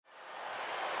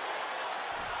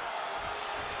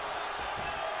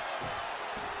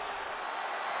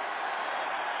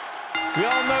We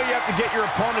all know you have to get your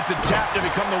opponent to tap to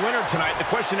become the winner tonight. The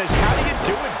question is, how do you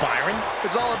do it, Byron?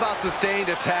 It's all about sustained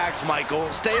attacks,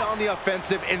 Michael. Stay on the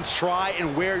offensive and try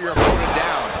and wear your opponent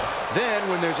down. Then,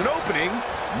 when there's an opening,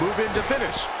 move in to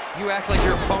finish. You act like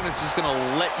your opponent's just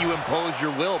gonna let you impose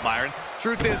your will, Byron.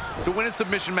 Truth is, to win a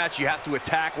submission match, you have to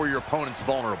attack where your opponent's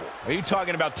vulnerable. Are you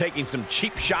talking about taking some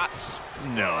cheap shots?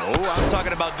 No, I'm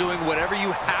talking about doing whatever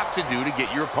you have to do to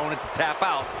get your opponent to tap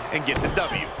out and get the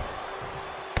W.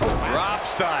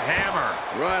 Drops the hammer.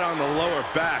 Right on the lower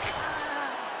back.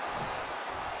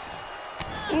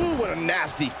 Ooh, what a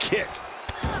nasty kick.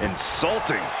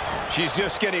 Insulting. She's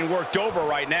just getting worked over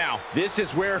right now. This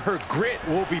is where her grit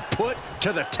will be put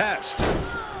to the test.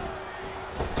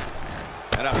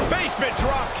 And a basement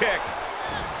drop kick.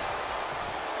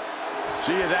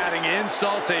 She is adding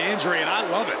insult to injury, and I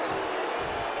love it.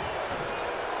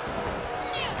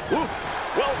 Ooh,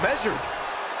 well measured.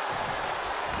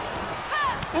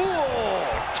 Ooh,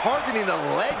 targeting the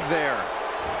leg there.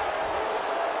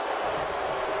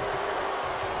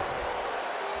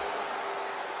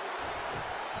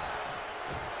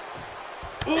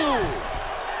 Ooh.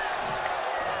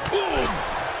 Ooh.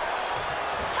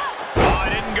 Oh,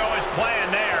 it didn't go as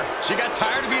planned there. She got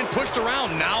tired of being pushed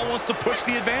around, now wants to push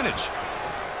the advantage.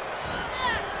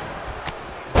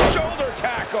 Shoulder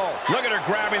tackle. Look at her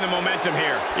grabbing the momentum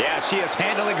here. Yeah, she is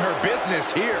handling her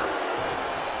business here.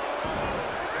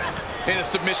 In a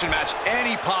submission match,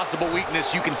 any possible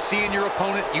weakness you can see in your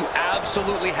opponent, you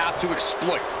absolutely have to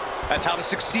exploit. That's how to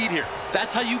succeed here.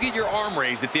 That's how you get your arm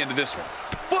raised at the end of this one.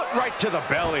 Foot right to the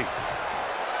belly.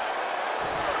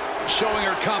 Showing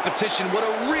her competition what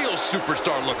a real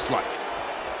superstar looks like.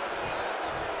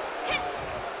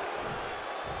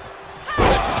 The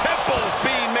temple's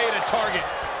being made a target.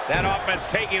 That offense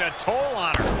taking a toll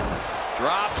on her.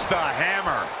 Drops the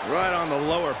hammer. Right on the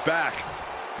lower back.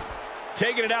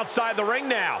 Taking it outside the ring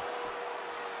now.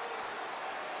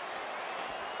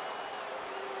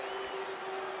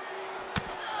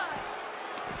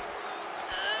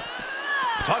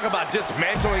 Talk about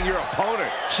dismantling your opponent.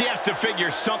 She has to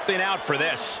figure something out for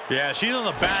this. Yeah, she's on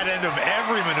the bad end of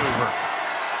every maneuver.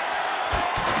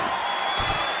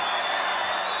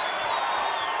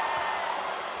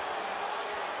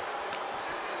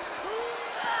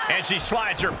 And she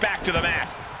slides her back to the mat.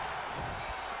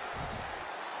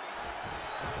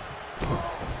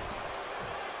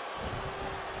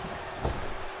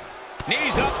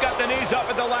 Knees up, got the knees up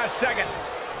at the last second.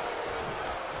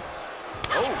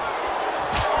 Oh.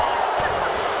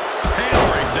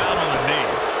 Hammering down on the knee.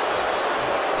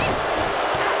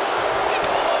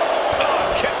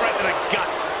 Oh, kick right to the gut.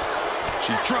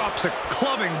 She drops a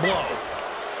clubbing blow.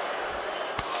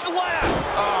 Slap!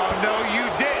 Oh, no, you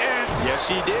didn't. Yes,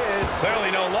 she did.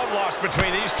 Clearly no love lost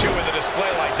between these two with a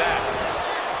display like that.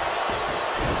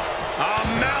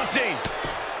 Mounting.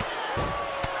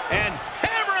 And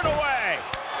hammering away.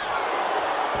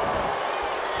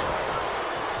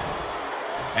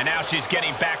 And now she's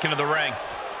getting back into the ring.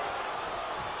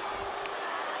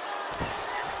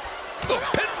 A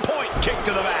pinpoint kick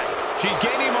to the back. She's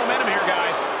gaining momentum here,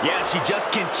 guys. Yeah, she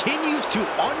just continues to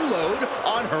unload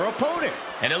on her opponent.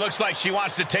 And it looks like she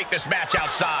wants to take this match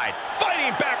outside.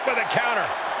 Fighting back with a counter.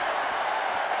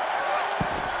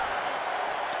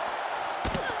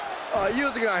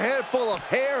 Using a handful of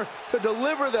hair to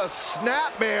deliver the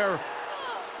snapmare.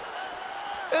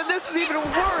 And this is even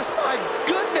worse, my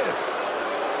goodness.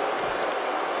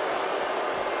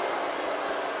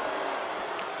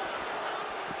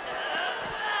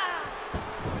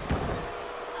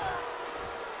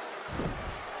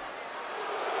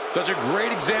 Such a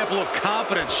great example of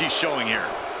confidence she's showing here.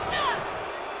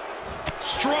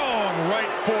 Strong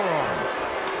right forearm.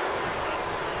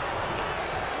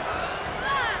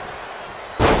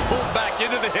 Pulled back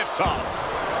into the hip toss.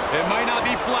 It might not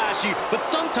be flashy, but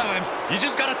sometimes you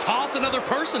just gotta toss another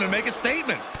person and make a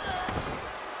statement.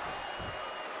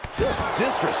 Just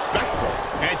disrespectful.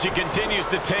 And she continues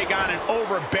to take on an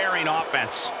overbearing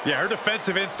offense. Yeah, her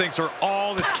defensive instincts are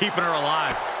all that's keeping her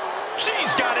alive.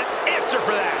 She's got an answer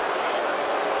for that.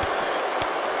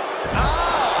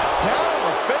 Down on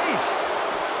the face.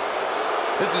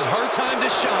 This is her time to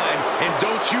shine, and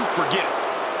don't you forget it.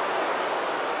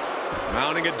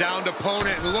 Mounting a downed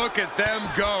opponent, and look at them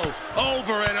go.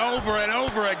 Over and over and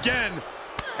over again.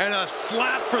 And a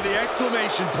slap for the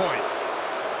exclamation point.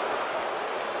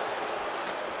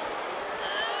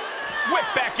 Whip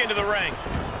back into the ring.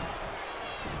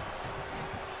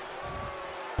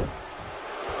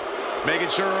 Making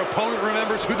sure her opponent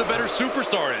remembers who the better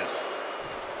superstar is.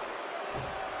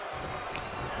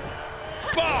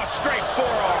 Oh, straight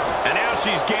forearm. And now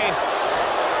she's gained.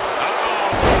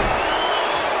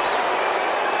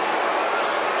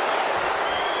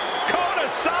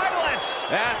 this.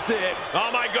 That's it.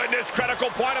 Oh, my goodness. Critical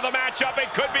point of the matchup.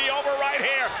 It could be over right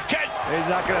here. He's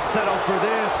not going to settle for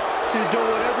this. She's doing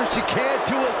whatever she can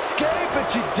to escape, and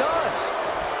she does.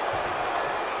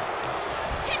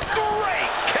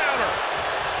 Great counter.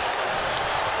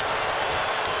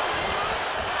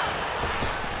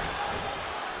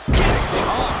 Getting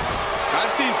tossed.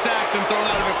 I've seen Saxton thrown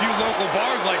out of a few local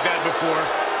bars like that before.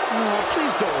 Oh,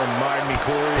 please don't remind me,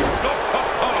 Corey.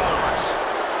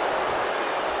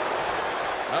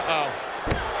 Uh-oh.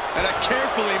 And a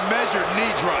carefully measured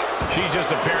knee drop. She's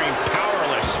just appearing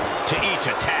powerless to each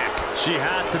attack. She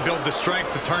has to build the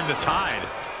strength to turn the tide.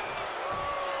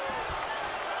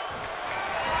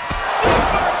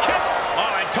 Super kick.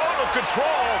 Oh, in total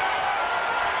control.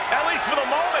 At least for the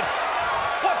moment.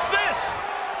 What's this?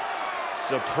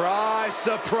 Surprise,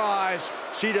 surprise.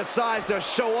 She decides to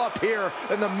show up here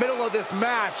in the middle of this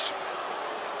match.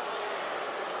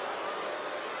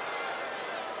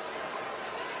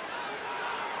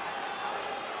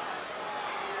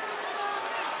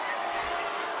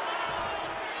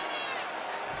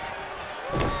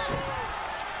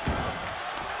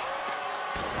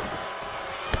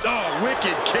 Oh,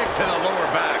 wicked kick to the lower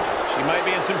back. She might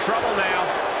be in some trouble now.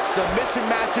 Submission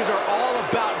matches are all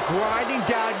about grinding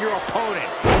down your opponent,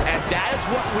 and that is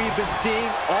what we've been seeing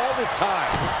all this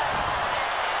time.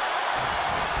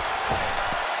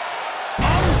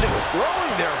 Oh, just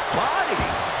throwing their body.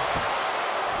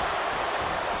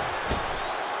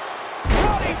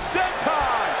 Running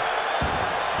senton.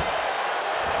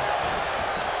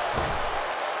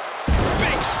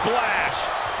 Big splash.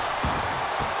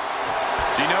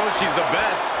 She knows she's the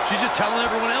best. She's just telling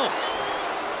everyone else.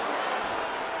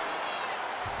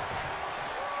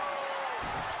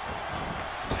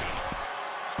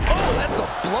 Oh, that's a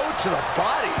blow to the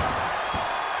body.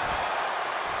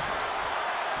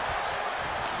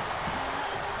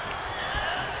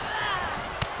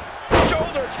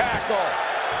 Shoulder tackle.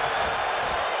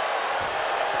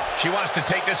 She wants to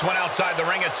take this one outside the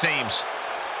ring, it seems.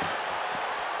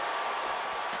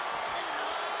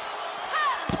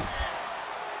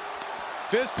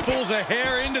 Fistfuls of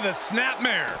hair into the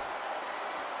snapmare.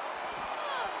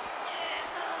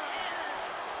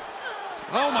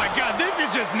 Oh my God, this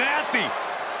is just nasty.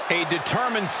 A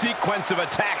determined sequence of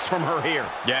attacks from her here.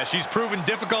 Yeah, she's proven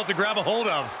difficult to grab a hold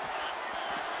of.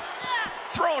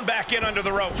 Thrown back in under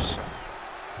the ropes.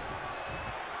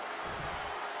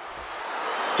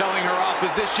 Telling her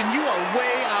opposition, you are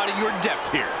way out of your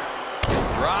depth here.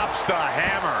 Drops the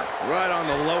hammer. Right on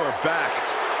the lower back.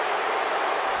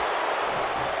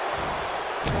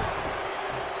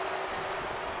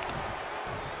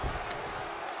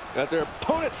 Got their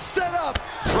opponent set up.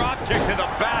 Drop kick to the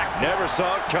back. Never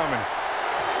saw it coming.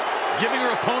 Giving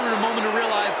her opponent a moment to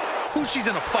realize who she's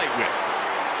in a fight with.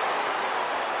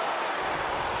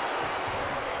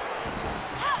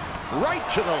 Right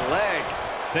to the leg.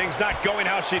 Things not going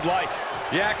how she'd like.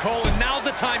 Yeah, Cole, and now's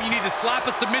the time you need to slap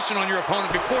a submission on your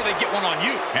opponent before they get one on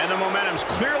you. And the momentum's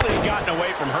clearly gotten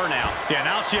away from her now. Yeah,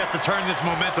 now she has to turn this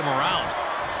momentum around.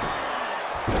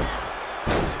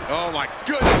 Oh, my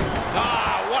goodness.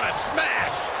 Ah, what a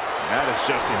smash. That is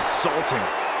just insulting.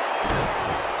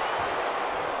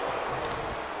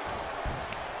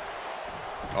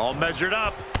 All measured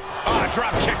up. Ah,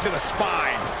 drop kick to the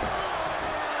spine.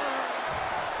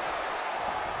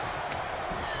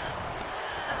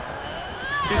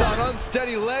 She's on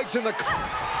unsteady legs in the...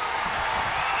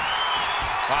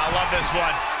 I love this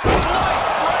one. Sliced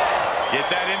bread. Get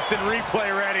that instant replay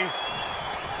ready.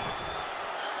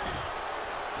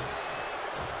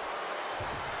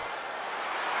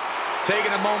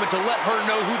 Taking a moment to let her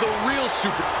know who the real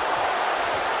super...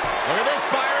 Look at this,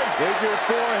 Byron. Figure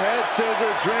four head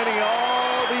scissor, draining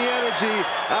all the energy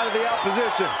out of the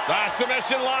opposition.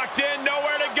 Submission locked in.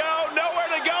 Nowhere to go.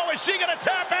 Nowhere to go. Is she going to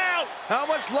tap out? How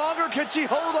much longer can she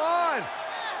hold on?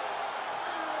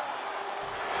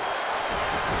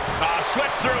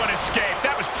 Slipped through and escaped.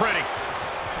 That was pretty.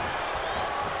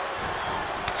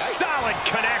 Solid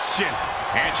connection.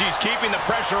 And she's keeping the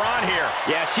pressure on here.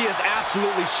 Yeah, she is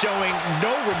absolutely showing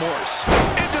no remorse.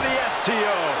 Into the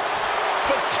STO.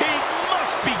 Fatigue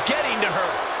must be getting to her.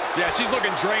 Yeah, she's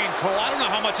looking drained, Cole. I don't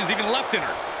know how much is even left in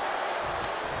her.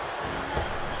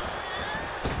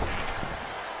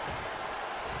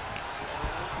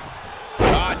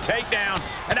 Takedown.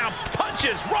 And now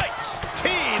punches right.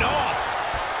 Teeing off.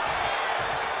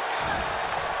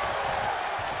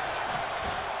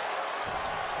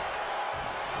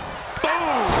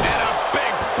 Boom. And a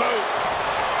big boot.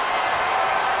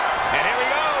 And here we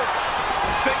go.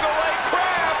 Single leg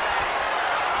crab.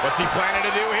 What's he planning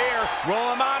to do here? Roll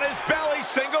him on his belly.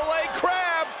 Single leg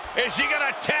crab. Is she going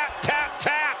to tap, tap,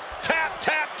 tap, tap,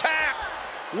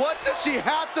 does she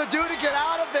have to do to get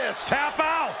out of this? Tap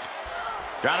out.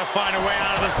 Gotta find a way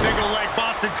out of the single leg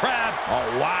Boston Crab.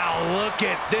 Oh, wow, look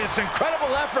at this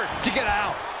incredible effort to get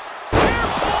out. Hair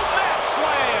pull mat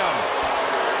slam.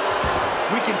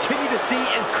 We continue to see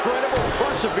incredible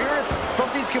perseverance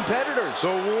from these competitors.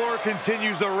 The war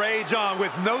continues to rage on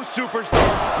with no superstar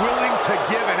willing to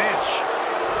give an inch.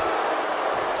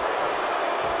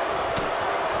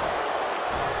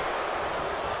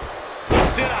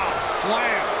 Sit out,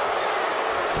 slam.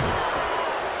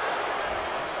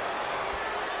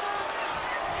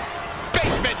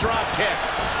 Basement drop kick.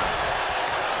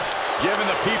 Giving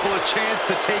the people a chance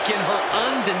to take in her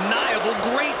undeniable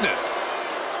greatness.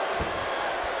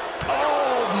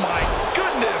 Oh my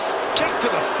goodness! Kick to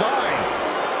the spine.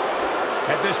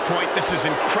 At this point, this is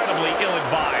incredibly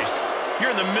ill-advised.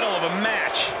 You're in the middle of a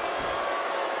match.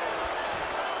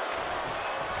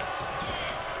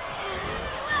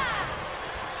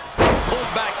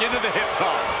 Pulled back into the hip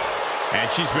toss. And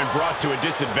she's been brought to a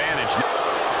disadvantage.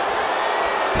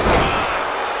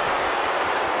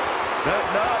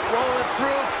 Setting up, rolling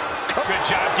through. Good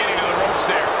job getting to the ropes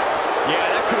there. Yeah,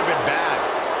 that could have been bad.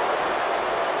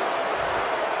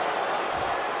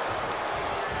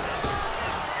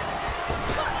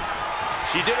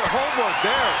 She did her homework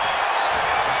there.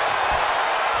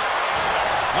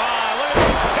 Look at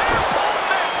this. Hair pull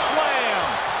mat slam.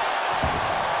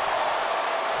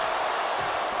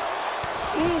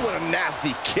 Ooh, what a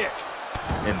nasty kick.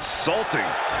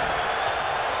 Insulting.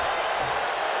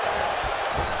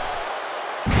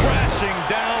 Crashing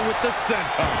down with the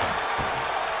senton.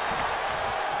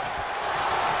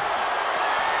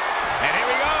 And here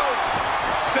we go.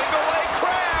 Single leg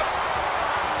crab.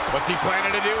 What's he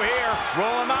planning to do here?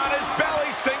 Roll him on his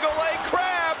belly. Single leg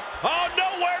crab. Oh,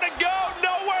 nowhere to go.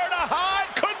 Nowhere to hide.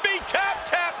 Could be tap,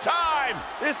 tap time.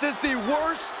 This is the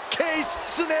worst case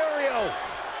scenario.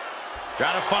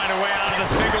 Gotta find a way out of the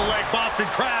single leg Boston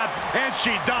Crab, and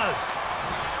she does.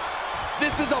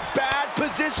 This is a bad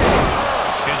position for her.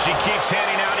 And she keeps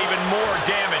handing out even more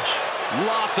damage.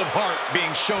 Lots of heart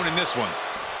being shown in this one.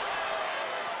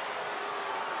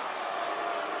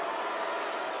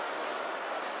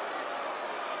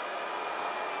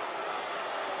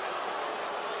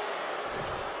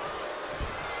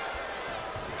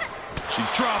 She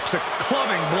drops a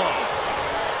clubbing blow.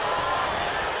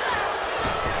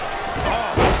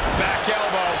 Oh, back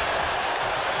elbow.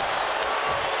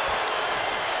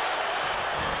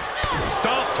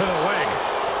 Stomp to the leg.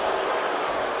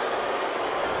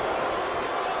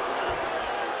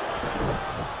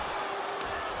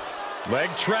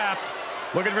 Leg trapped.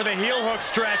 Looking for the heel hook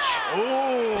stretch.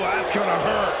 Ooh, that's gonna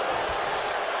hurt.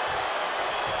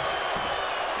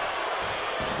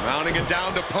 Mounting a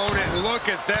downed opponent. Look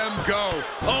at them go.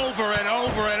 Over and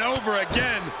over and over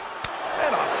again.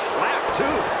 And a slap,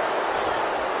 too.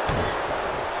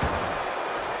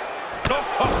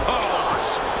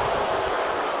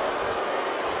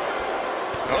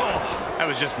 Oh, that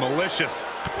was just malicious.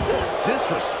 It's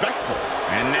disrespectful.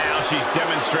 And now she's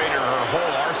demonstrated her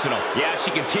whole arsenal. Yeah,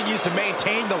 she continues to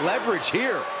maintain the leverage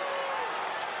here.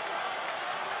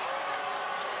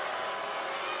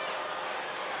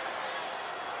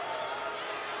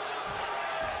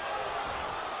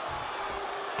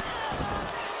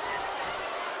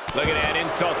 Look at that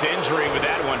insult to injury with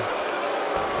that one.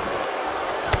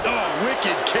 Oh,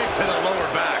 wicked kick to the lower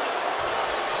back.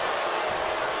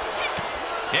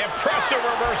 Impressive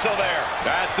reversal there.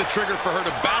 That's the trigger for her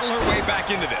to battle her way back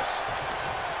into this.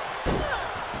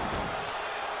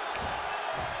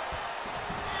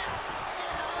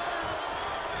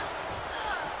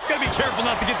 Gotta be careful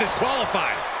not to get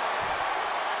disqualified.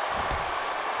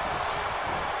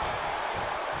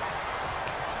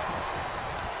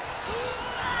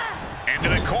 Into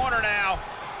the corner now.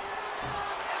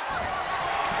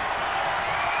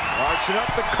 Marching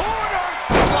up the corner.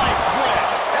 Sliced bread.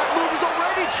 That move is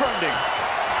already trending.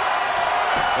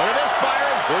 Look at this,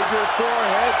 Byron. Figure four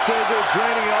head scissor,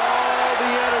 draining all the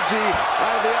energy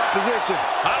out of the opposition.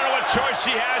 I don't know what choice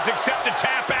she has except to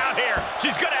tap out here.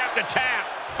 She's going to have to tap.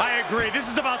 I agree.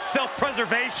 This is about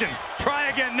self-preservation. Try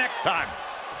again next time.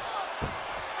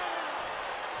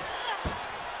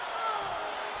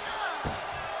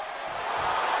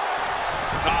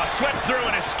 Oh, swept through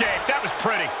and escaped. That was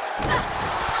pretty.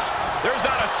 There's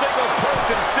not a single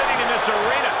person sitting in this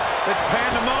arena. It's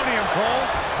pandemonium, Cole.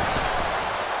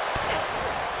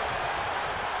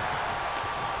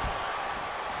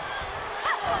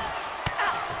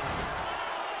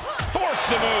 Forced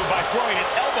the move by throwing an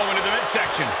elbow into the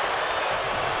midsection.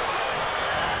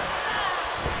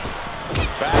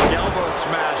 Back elbow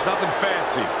smash, nothing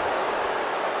fancy.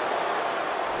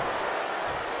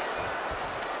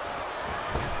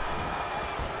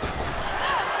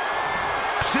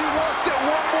 She wants it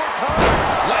one more time.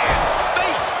 Lands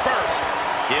face first.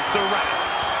 It's a wrap.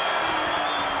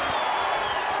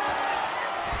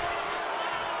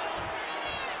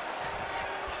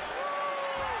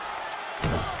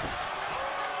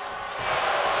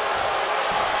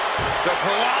 The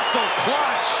colossal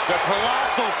clutch. The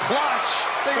colossal clutch.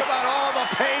 Think about all the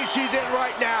pain she's in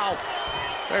right now.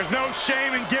 There's no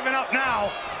shame in giving up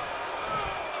now.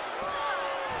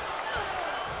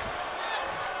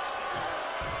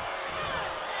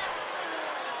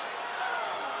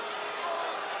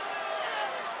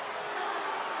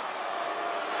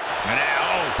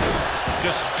 Now,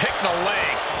 just pick the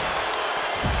leg.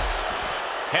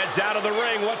 Heads out of the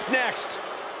ring. What's next?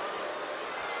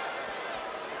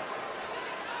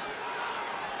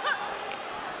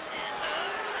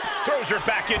 Throws her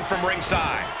back in from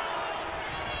ringside.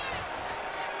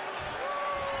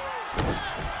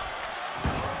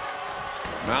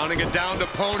 Mounting a downed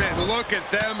opponent. Look at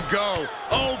them go.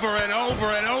 Over and over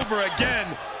and over again.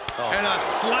 And a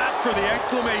slap for the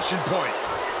exclamation point.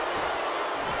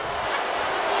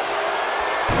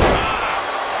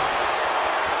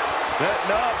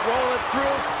 Setting up, rolling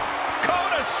through.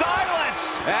 Code of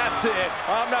silence. That's it.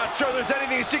 I'm not sure there's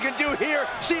anything she can do here.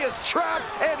 She is trapped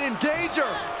and in danger.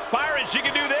 Byron, she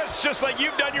can do this just like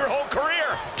you've done your whole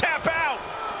career. Tap out.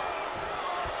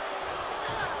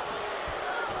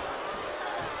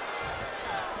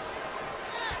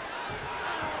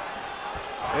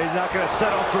 He's not going to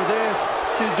settle for this.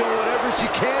 She's doing whatever she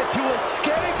can to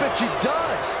escape, and she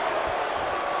does.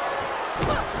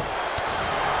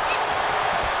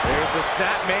 There's a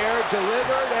snapmare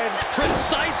delivered, and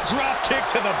Precise drop kick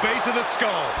to the base of the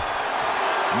skull.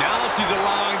 Now she's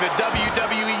allowing the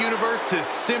WWE Universe to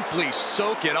simply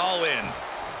soak it all in.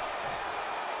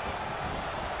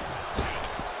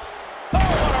 Oh,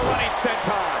 what a running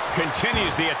senton.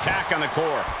 Continues the attack on the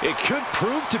core. it could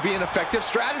prove to be an effective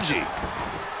strategy.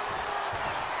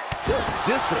 Just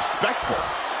disrespectful.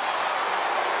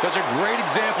 Such a great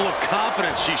example of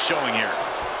confidence she's showing here.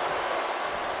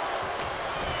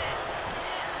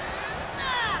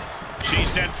 She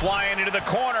sent flying into the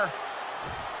corner.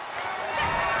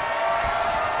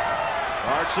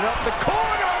 Arching up the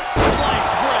corner.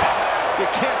 Sliced bread. You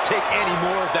can't take any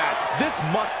more of that. This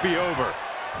must be over.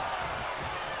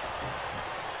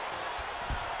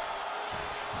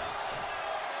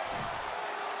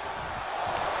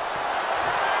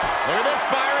 Look at this,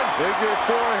 Byron. Figure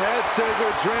four head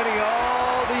scissor draining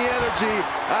all the energy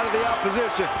out of the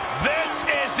opposition. This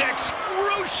is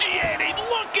excruciating.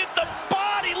 Look at the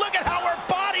body. Look at how her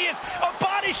body is. A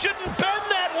body shouldn't bend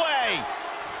that way.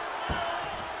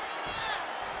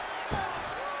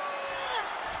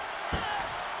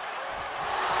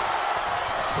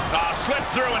 Oh,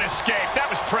 slipped through and escaped.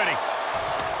 That was pretty.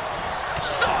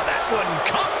 Saw that one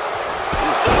come.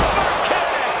 Super kick.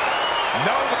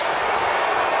 No.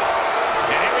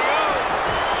 And here we go.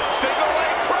 Single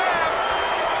leg crab.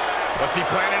 What's he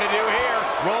planning to do here?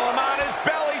 Roll him on his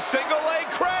belly. Single leg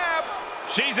crab.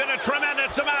 She's in a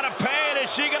tremendous amount of pain.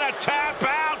 Is she going to tap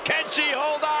out? Can she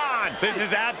hold on? This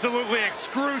is absolutely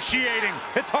excruciating.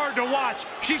 It's hard to watch.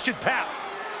 She should tap.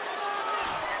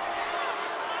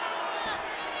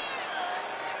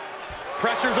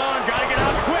 Pressure's on. Gotta get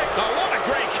out quick. Oh, what a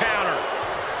great counter.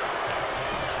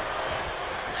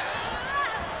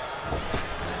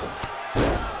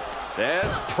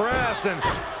 There's press and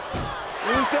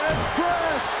there's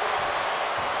press.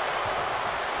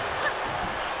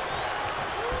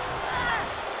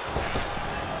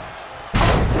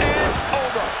 And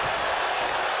over.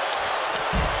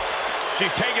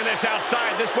 She's taking this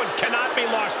outside. This one cannot be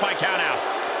lost by countout.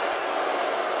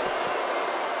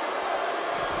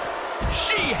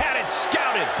 She had it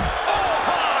scouted. Oh,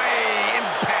 high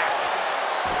impact.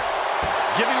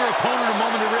 Giving her opponent a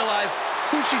moment to realize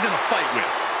who she's in a fight with.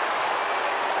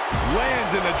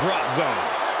 Lands in the drop zone.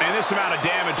 And this amount of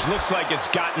damage looks like it's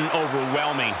gotten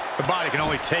overwhelming. The body can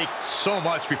only take so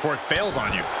much before it fails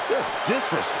on you. Just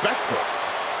disrespectful.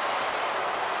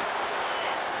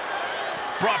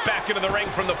 Brought back into the ring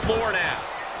from the floor now.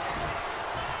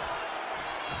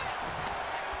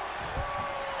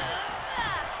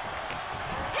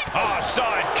 Oh,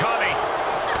 saw it coming.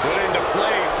 Put into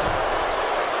place.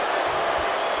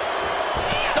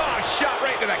 Oh, shot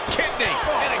right to the kidney.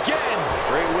 And again.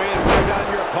 Great way to bring down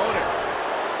your opponent.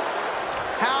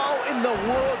 How in the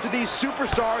world do these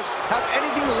superstars have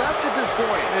anything left at this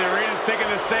point? The arena's thinking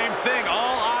the same thing.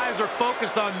 All eyes are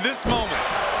focused on this moment.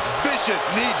 Vicious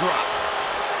knee drop.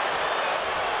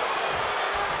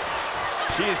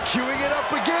 She is queuing it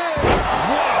up again.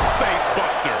 What a face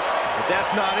buster. If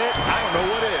that's not it, I don't know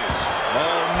what is.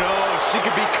 Oh no, she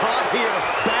could be caught here.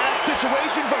 Bad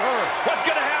situation for her. What's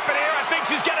going to happen here? I think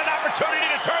she's got an opportunity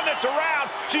to turn this around.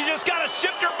 She just got to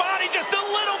shift her body just a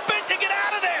little bit to get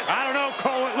out of this. I don't know,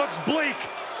 Cole. It looks bleak.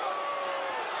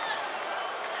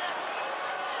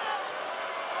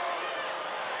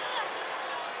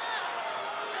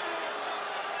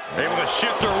 Able to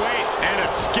shift her weight and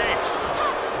escapes.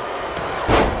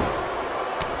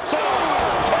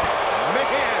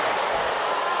 Man.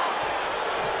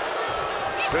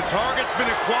 The target's been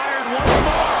acquired once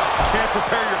more. Can't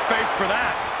prepare your face for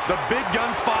that. The big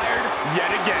gun fired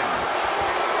yet again.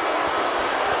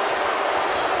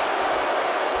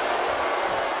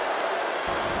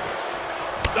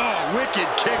 Oh, wicked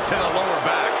kick to the lower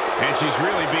back. And she's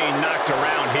really being knocked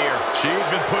around here. She's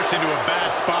been pushed into a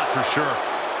bad spot for sure.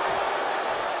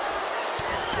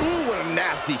 Ooh, what a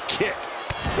nasty kick.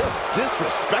 Just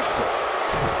disrespectful.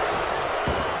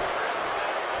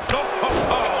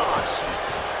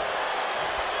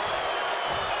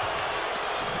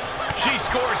 She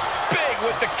scores big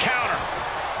with the counter.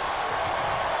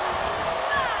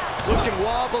 Looking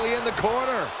wobbly in the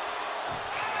corner.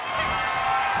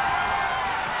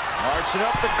 Marching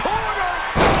up the corner.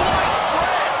 Sliced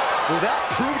bread. Will that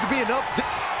prove to be enough?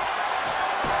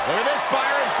 Look at this,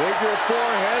 Byron. Figure 4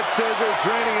 head scissors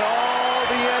draining all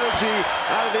the energy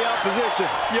out of the opposition.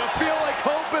 You feel like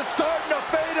hope is starting to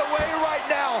fade away right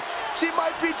now. She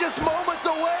might be just moments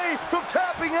away from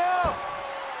tapping out.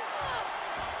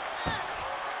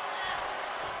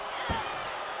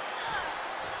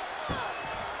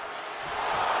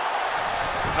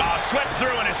 Oh, swept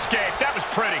through and escaped. That was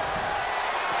pretty.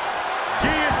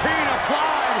 Guillotine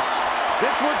applied.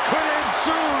 This one could end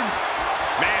soon.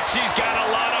 Man, she's got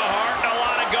a lot of heart and a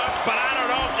lot of guts, but I don't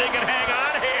know if she can hang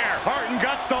on here. Heart and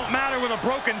guts don't matter with a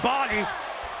broken body.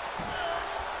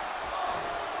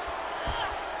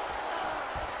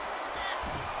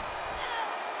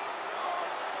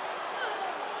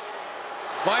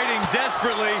 Fighting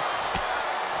desperately.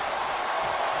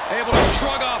 Able to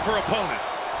shrug off her opponent.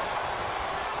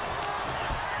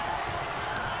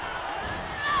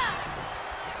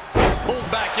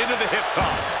 Pulled back into the hip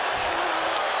toss.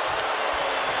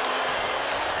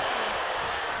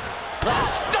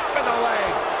 Stop in the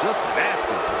leg. Just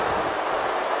nasty.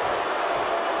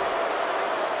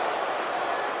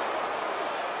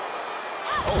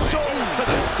 Oh, shoulder to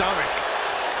the stomach.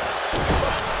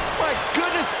 My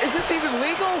goodness, is this even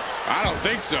legal? I don't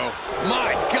think so.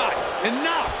 My God,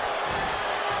 enough!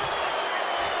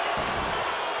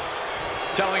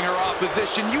 Telling her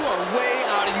opposition, you are way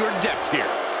out of your depth here.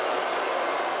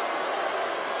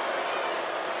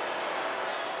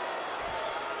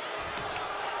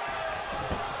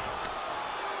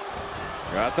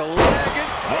 Got the leg in.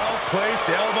 Well-placed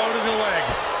elbow to the leg.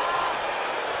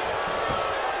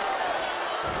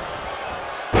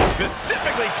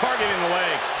 Specifically targeting the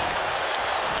leg.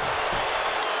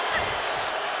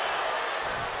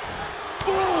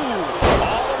 Ooh!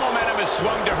 All the momentum is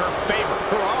swung to her favor.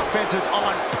 Her offense is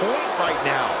on point right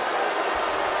now.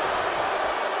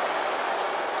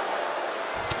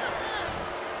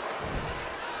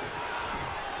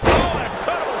 Oh, an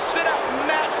incredible sit-out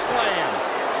mat slam.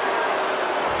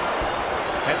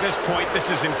 At this point, this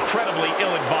is incredibly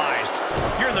ill-advised.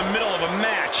 You're in the middle of a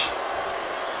match.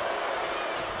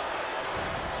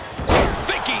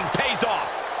 Thinking pays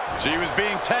off. She was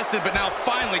being tested, but now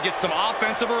finally gets some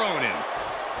offense of her own in.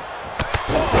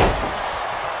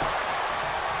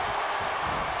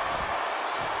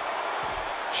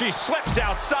 She slips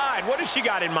outside. What has she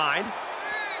got in mind?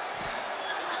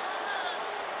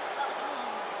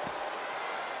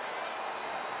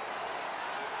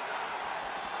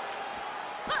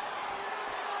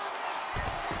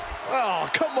 Oh,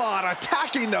 come on,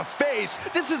 attacking the face.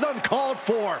 This is uncalled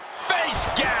for. Face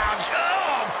gouge.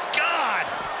 Oh, God.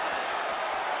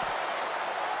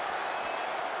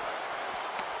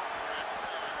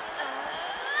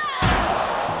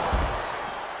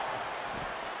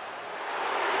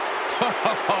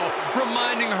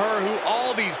 Reminding her who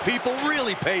all these people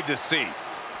really paid to see.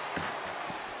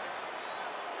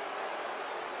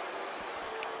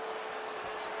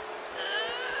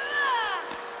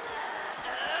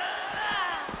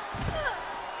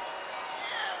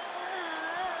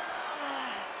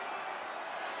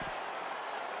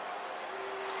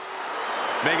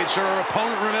 Making sure her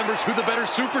opponent remembers who the better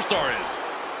superstar is.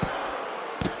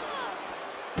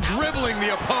 Dribbling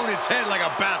the opponent's head like a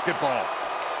basketball.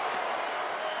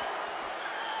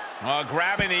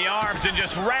 Grabbing the arms and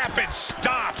just rapid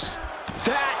stops.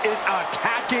 That is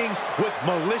attacking with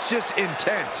malicious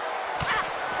intent.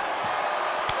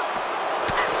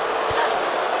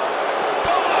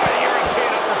 Oh,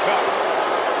 European uppercut.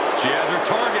 She has her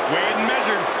target weighed and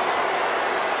measured.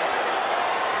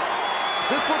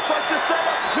 This looks like the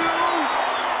setup too.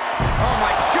 Oh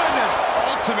my goodness!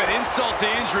 Ultimate insult to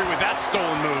injury with that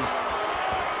stolen move.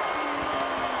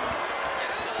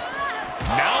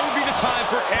 Now would be the time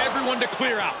for everyone to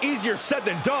clear out. Easier said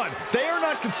than done. They are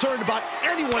not concerned about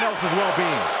anyone else's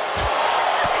well-being.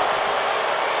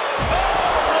 Oh,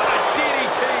 what a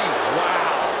DDT! Wow.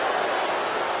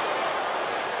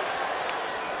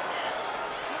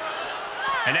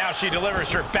 And now she delivers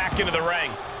her back into the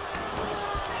ring.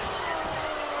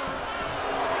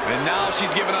 And now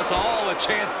she's given us all a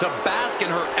chance to bask in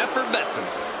her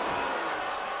effervescence.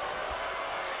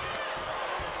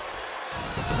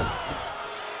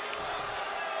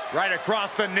 Right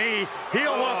across the knee.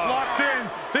 Heel hook locked in.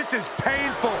 This is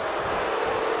painful.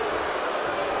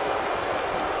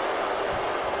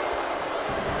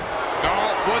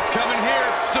 Oh, what's coming here?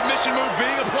 Submission move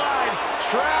being applied.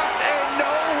 Trapped and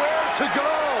nowhere to go.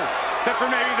 Except for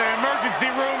maybe the emergency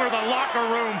room or the locker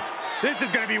room. This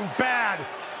is going to be bad.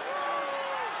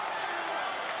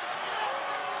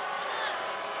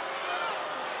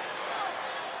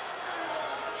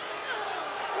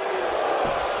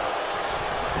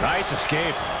 Nice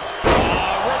escape. Oh,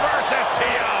 reverse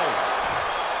STO.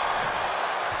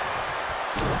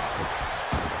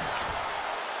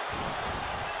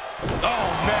 Oh,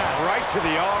 man, right to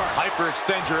the arm.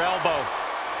 Hyperextend your elbow.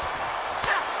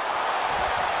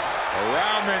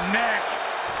 Around the neck.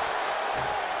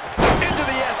 Into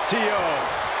the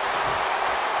STO.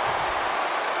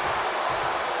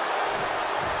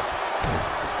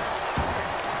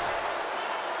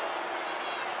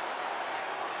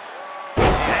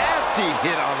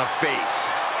 Hit on the face.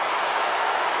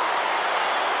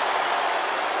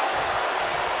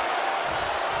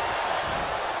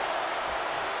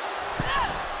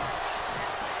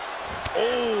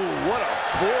 Oh, what a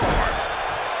forearm.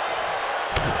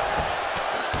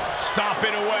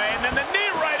 Stomping away, and then the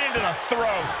knee right into the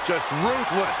throat. Just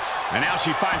ruthless. And now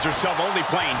she finds herself only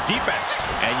playing defense.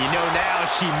 And you know now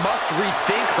she must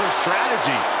rethink her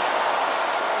strategy.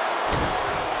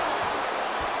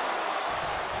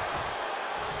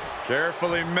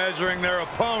 Carefully measuring their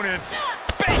opponent.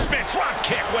 Basement drop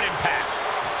kick, what impact.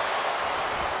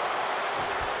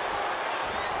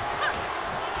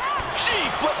 She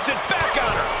flips it back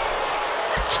on her.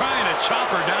 Trying to chop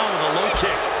her down with a low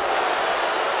kick.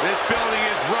 This building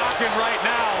is rocking right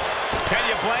now. Can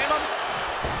you blame him?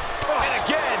 And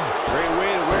again. Great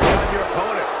way to wear down your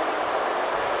opponent.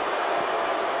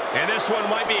 And this one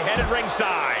might be headed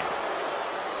ringside.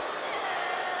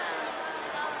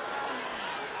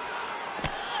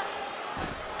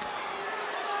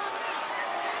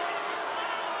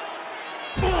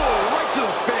 Right to the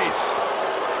face.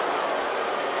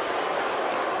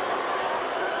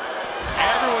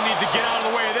 Everyone needs to get out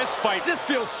of the way of this fight. This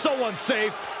feels so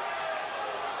unsafe.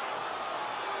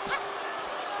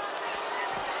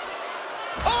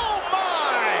 Oh,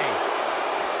 my!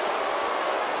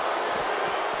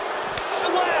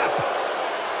 Slap!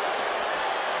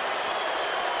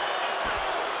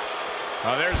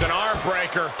 Oh, there's an arm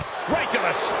breaker. Right to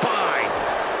the spine.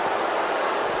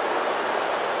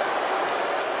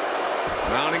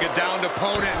 Mounting a downed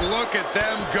opponent, look at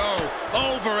them go.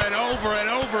 Over and over and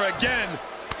over again.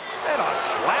 And a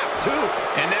slap, too.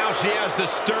 And now she has the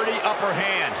sturdy upper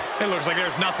hand. It looks like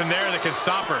there's nothing there that can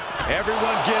stop her. Everyone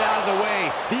get out of the way.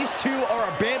 These two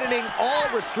are abandoning all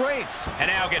restraints. And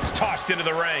now gets tossed into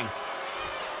the ring.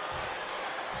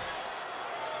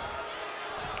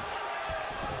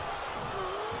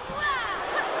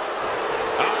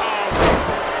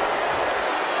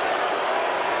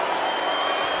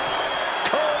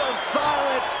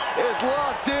 Is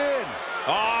locked in.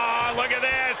 Oh, look at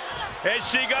this. Is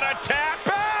she gonna tap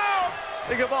out?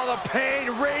 Think of all the pain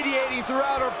radiating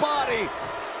throughout her body.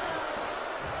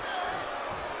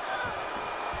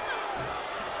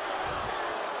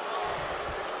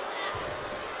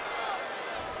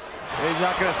 She's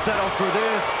not gonna settle for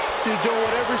this. She's doing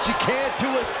whatever she can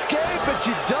to escape, and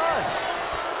she does.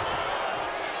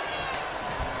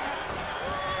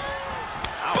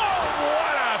 Boom,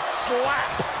 what a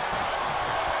slap.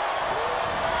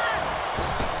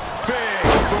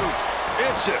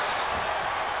 Vicious.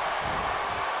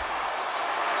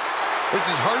 This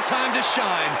is her time to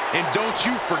shine, and don't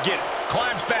you forget it.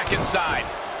 Climbs back inside.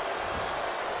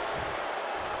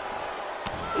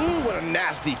 Ooh, what a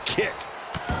nasty kick.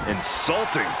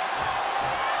 Insulting.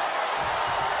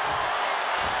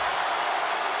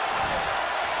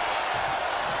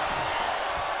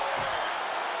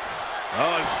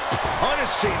 Oh, it's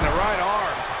punishing the right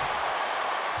arm.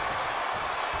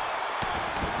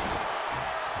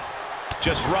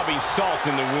 Just rubbing salt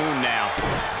in the wound now.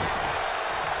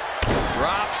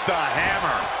 Drop Hooks the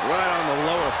hammer. Right on the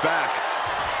lower back.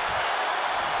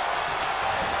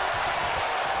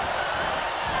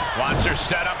 Wants her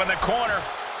set up in the corner.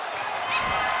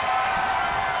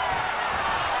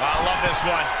 I love this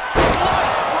one.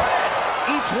 Sliced bread.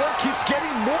 Each one keeps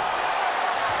getting more.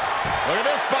 Look at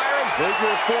this, Byron.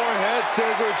 Bigger forehead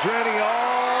scissor, draining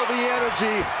all the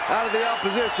energy out of the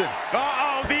opposition.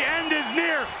 Uh-oh, the end is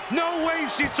near. No way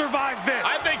she survives this.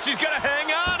 I think she's going to hang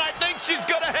on. I think she's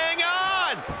going to hang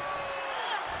on.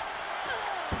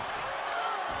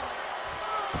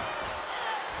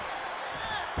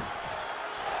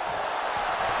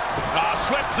 Oh,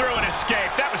 slipped through and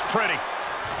escaped. That was pretty.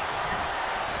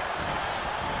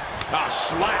 Oh,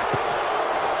 slap.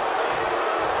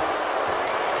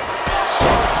 So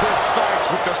precise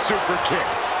with the super kick.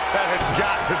 That has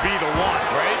got to be the one.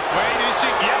 Wait, is she?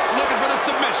 Yep, looking for the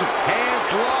submission. Hands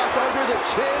locked under the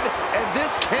chin, and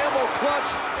this camel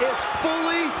clutch is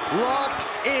fully locked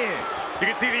in. You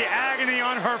can see the agony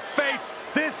on her face.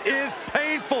 This is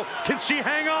painful. Can she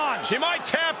hang on? She might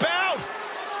tap out.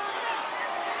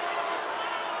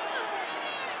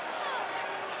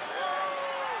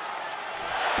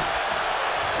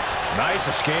 Nice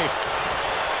escape.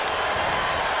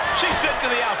 She's sent to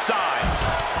the outside.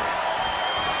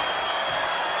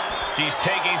 She's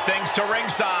taking things to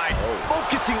ringside.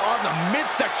 Focusing on the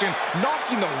midsection,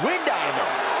 knocking the wind out of her.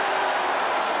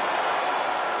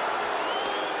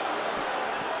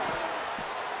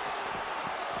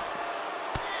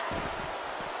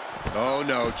 Oh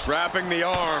no, trapping the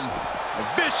arm.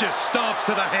 Vicious stomps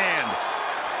to the hand.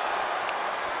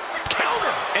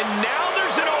 Counter! And now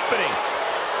there's an opening.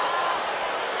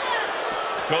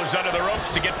 Goes under the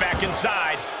ropes to get back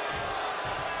inside.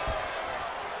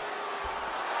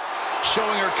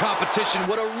 Showing her competition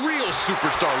what a real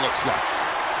superstar looks like.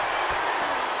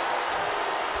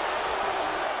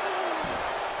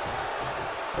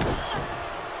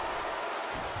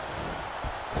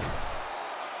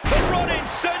 The running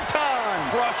senton!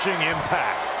 Crushing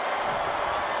impact.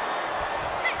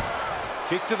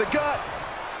 Kick to the gut.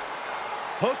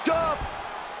 Hooked up.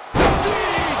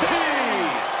 DDT!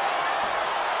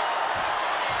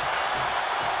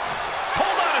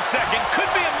 Hold on a second.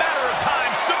 Could be a matter of time.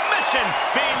 Submission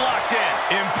being locked in.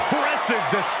 Impressive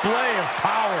display of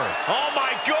power. Oh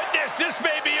my goodness, this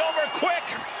may be over quick.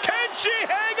 Can she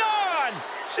hang on?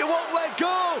 She won't let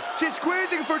go. She's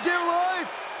squeezing for dear life.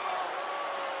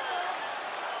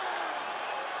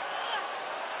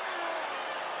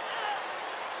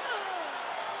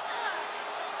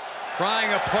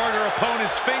 Prying apart her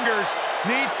opponent's fingers,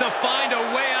 needs to find a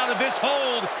way out of this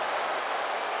hold.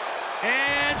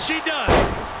 And she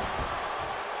does.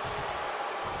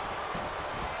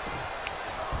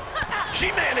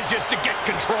 She manages to get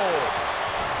control.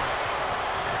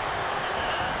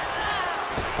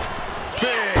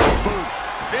 Big boot.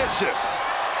 Vicious.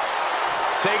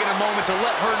 Taking a moment to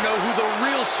let her know who the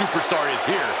real superstar is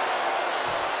here.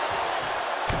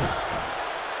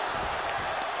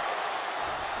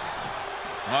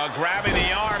 Grabbing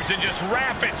the arms and just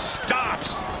rapid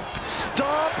stops.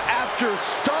 Stomp after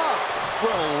stomp.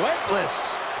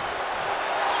 Relentless.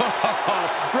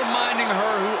 Reminding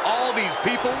her who all these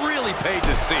people really paid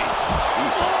to see.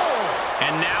 Oh.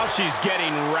 And now she's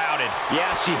getting routed.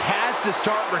 Yeah, she has to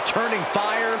start returning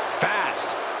fire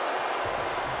fast.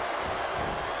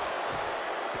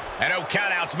 And no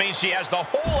countouts means she has the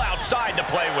whole outside to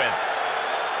play with.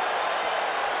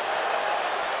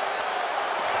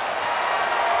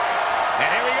 And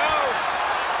here we go.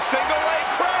 Single leg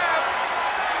crab.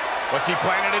 What's he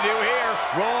planning to do here?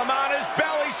 Roll him on his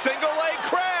belly. Single leg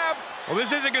crab. Well,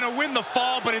 this isn't going to win the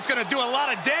fall, but it's going to do a lot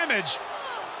of damage.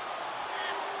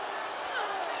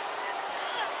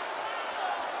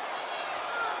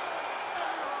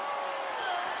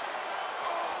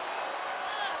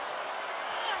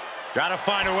 Got to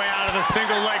find a way out of the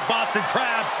single leg Boston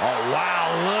Crab. Oh,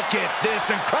 wow, look at this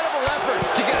incredible effort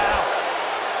to get out.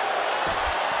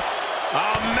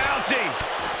 Mounting.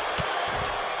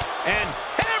 And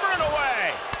hammering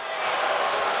away.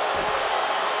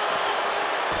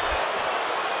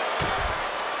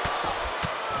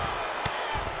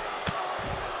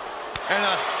 And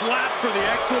a slap for the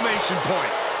exclamation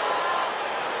point.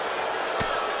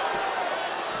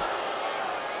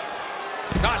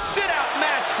 A sit-out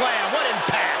match slam. What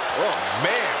impact. Oh,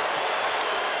 man.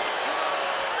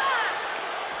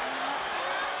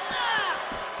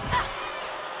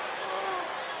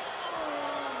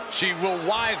 She will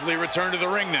wisely return to the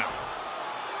ring now.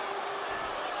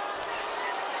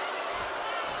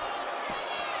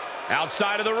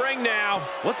 Outside of the ring now.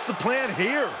 What's the plan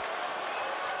here?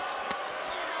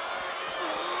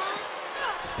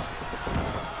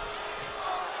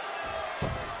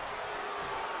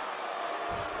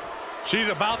 She's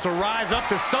about to rise up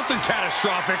to something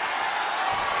catastrophic.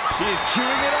 She is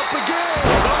queuing it up again.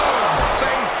 Boom,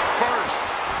 face first.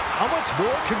 How much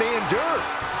more can they endure?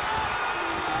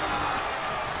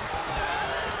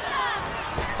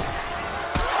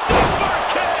 Super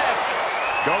kick!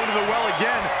 Going to the well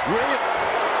again. Will it?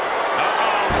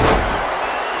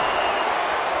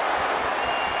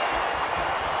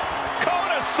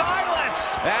 Code of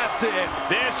silence! That's it.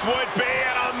 This would be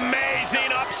an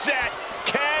amazing upset.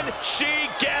 Can she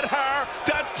get her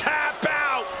to tap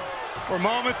out? We're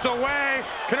moments away.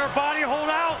 Can her body hold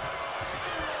out?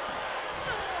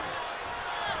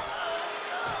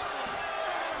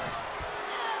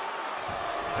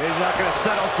 She's not going to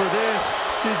settle for this.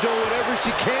 She's doing whatever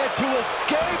she can to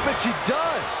escape, and she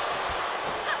does.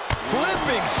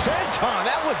 Flipping senton.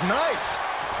 That was nice.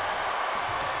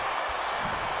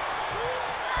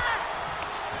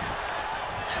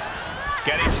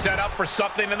 Getting set up for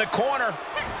something in the corner.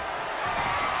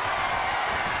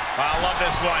 I love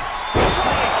this one.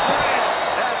 Sliced bread.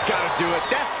 That's got to do it.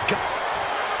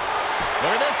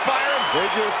 Look at this, Byron.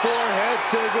 Figure four head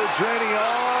scissor, draining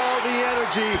all the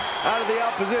energy out of the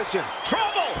opposition.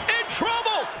 Trouble! In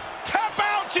trouble! Tap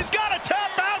out! She's got to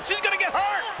tap out! She's going to get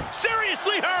hurt!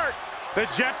 Seriously hurt! The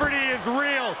jeopardy is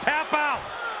real. Tap out.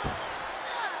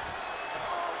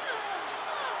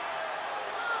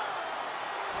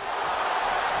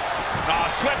 Oh,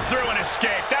 slipped through and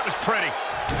escaped. That was pretty.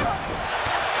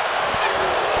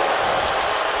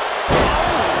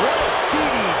 What a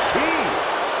DDT!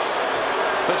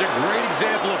 Such a great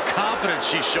example of confidence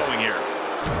she's showing here.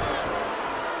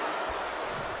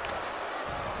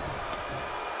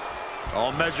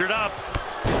 All measured up.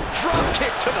 Drop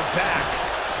kick to the back.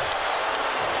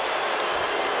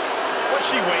 What's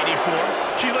she waiting for?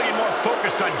 She's looking more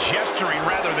focused on gesturing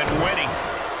rather than winning.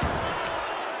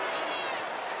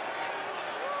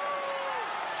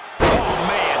 Oh,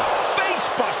 man. Face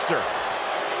buster.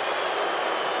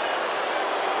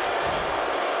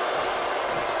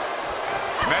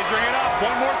 Measuring it up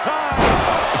one more time.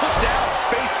 Put down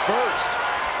face first.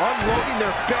 Unloading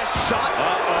their best shot.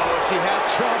 Uh-oh, she has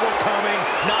trouble coming.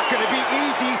 Not going to be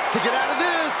easy to get out of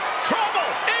this. Trouble!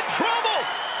 In trouble!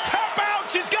 Tap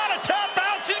out! She's got to tap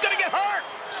out! She's going to get hurt!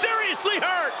 Seriously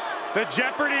hurt! The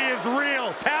jeopardy is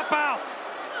real. Tap out.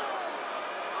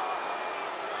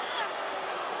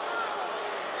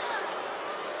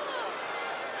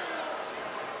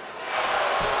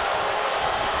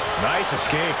 Nice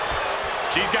escape.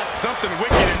 She's got something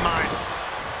wicked in mind.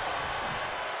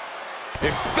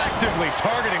 Effectively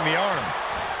targeting the arm.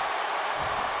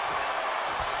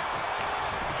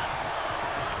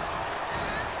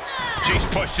 She's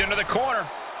pushed into the corner.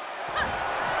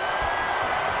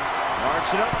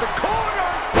 Marching up the corner.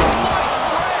 Sliced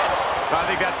bread. I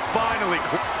think that finally.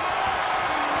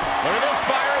 Look at this,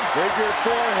 Byron. Figure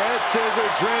four head scissor,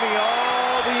 draining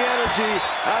all the energy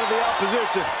out of the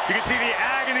opposition. You can see the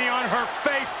agony on her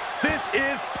face. This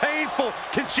is painful.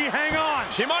 Can she hang on?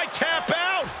 She might tap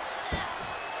out.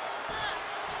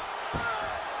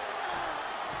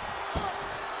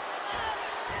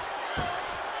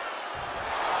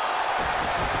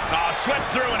 Oh,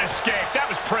 swept through and escaped. That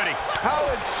was pretty. How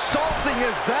insulting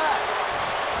is that?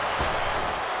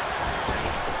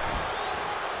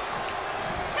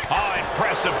 Oh,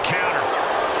 impressive counter.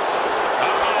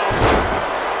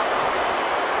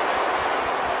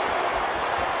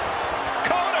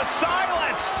 Code of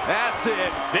silence. That's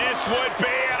it. This would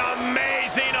be an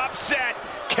amazing upset.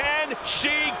 Can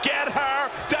she get her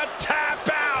to tap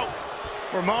out?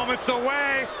 We're moments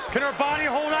away. Can her body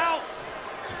hold out?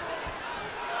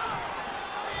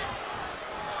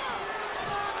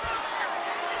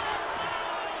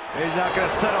 He's not going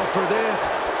to settle for this.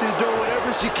 She's doing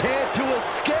whatever she can to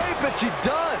escape, and she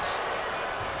does.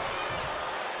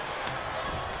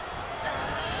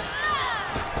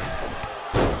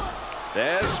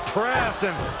 There's press,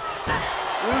 and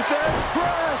there's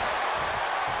press.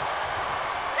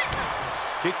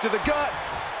 Kick to the gut.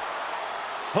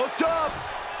 Hooked up.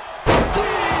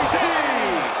 DDT.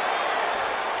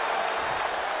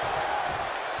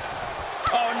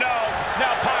 Oh, no.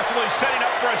 Now possibly setting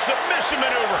up for a submission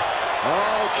maneuver.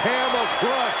 Oh, camel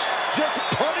clutch. Just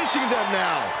punishing them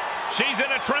now. She's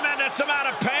in a tremendous amount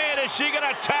of pain. Is she going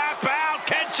to tap out?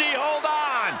 Can she hold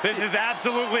on? This is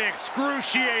absolutely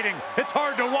excruciating. It's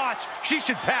hard to watch. She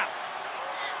should tap.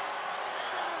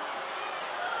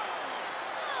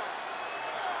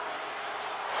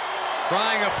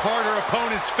 Prying apart her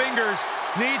opponent's fingers,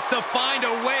 needs to find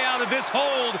a way out of this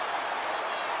hold.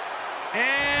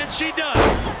 And she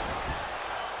does.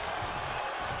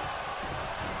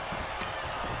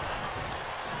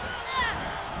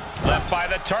 Left by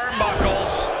the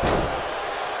turnbuckles.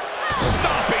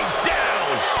 Stomping down.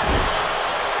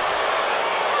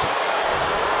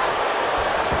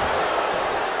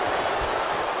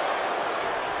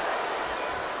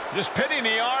 Just pinning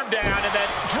the arm down and then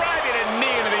driving a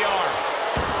knee into the arm.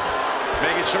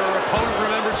 Making sure her opponent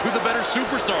remembers who the better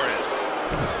superstar is.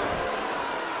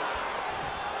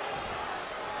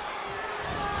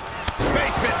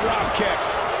 Basement drop kick.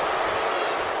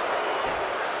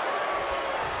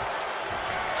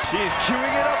 She's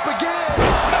queuing it up again.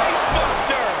 Face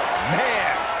buster.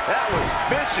 Man, that was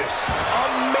vicious.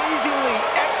 Amazingly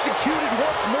executed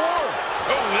once more.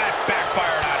 Oh, that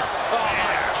backfired on her. Oh,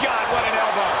 my God, what an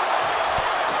elbow.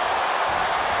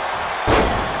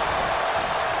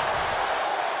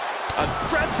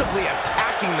 Aggressively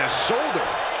attacking the shoulder.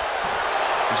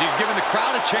 And she's giving the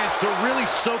crowd a chance to really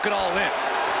soak it all in.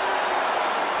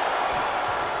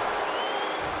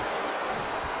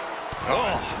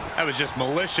 Oh, that was just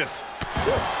malicious.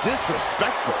 Just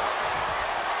disrespectful.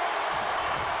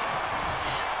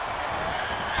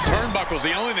 Turnbuckle's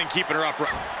the only thing keeping her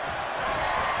upright.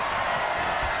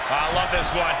 I love this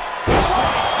one.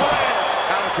 Slice bread.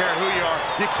 I don't care who you are.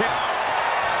 You can't.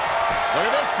 Look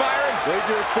at this, Byron.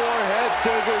 Figure four head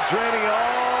scissor, draining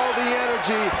all the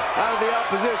energy out of the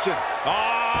opposition.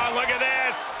 Oh, look at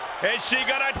this. Is she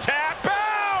gonna tap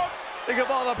out? Think of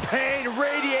all the pain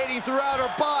radiating throughout her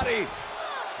body.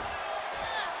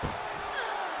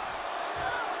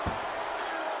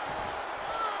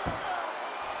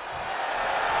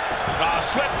 Oh,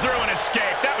 slipped through and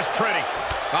escaped. That was pretty.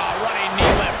 Oh, running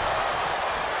knee lift.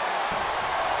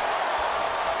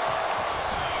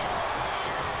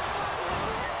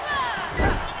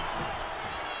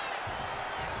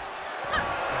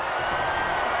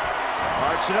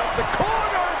 Marching up the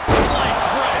corner. Sliced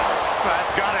bread.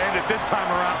 That's got to end it this time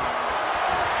around.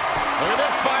 Look at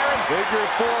this, Byron. Figure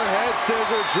four head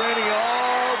scissor, draining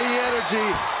all the energy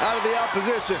out of the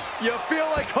opposition. You feel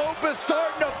like hope is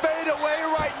starting to fade away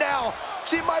right now.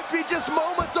 She might be just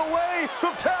moments away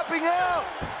from tapping out.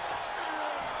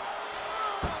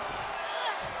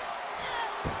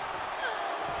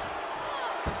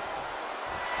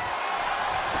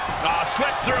 Oh,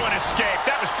 slipped through and escaped.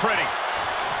 That was pretty.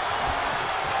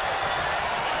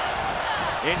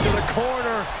 Into the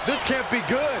corner. This can't be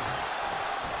good.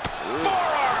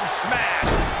 Forearm smash.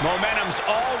 Momentum's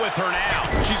all with her now.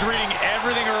 She's reading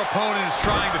everything her opponent is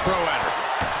trying to throw at her.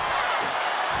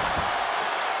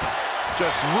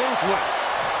 Just ruthless.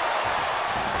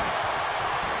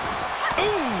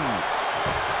 Ooh.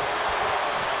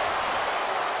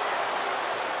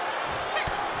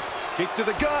 Kick to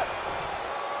the gut.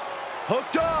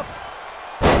 Hooked up.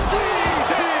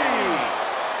 DDT.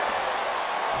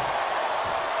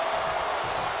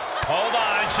 Hold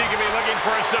on. She could be looking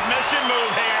for a submission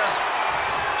move here.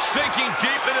 Sinking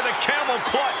deep into the camel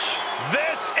clutch.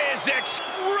 This is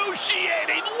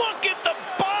excruciating. Look at the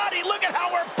body. Look at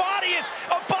how her body is.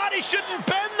 A body shouldn't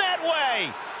bend that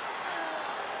way.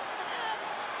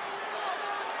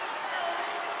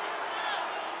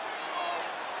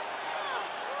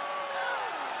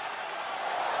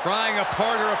 Prying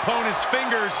apart her opponent's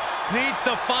fingers. Needs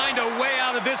to find a way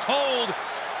out of this hold.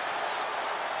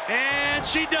 And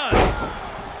she does.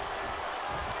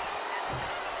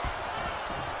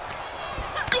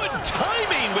 Good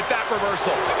timing with that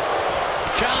reversal.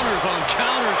 Counters on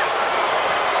counters.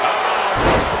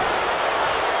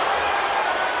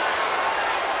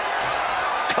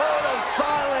 Code of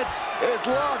silence is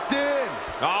locked in.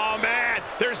 Oh, man.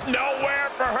 There's nowhere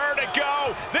for her to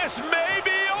go. This may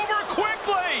be over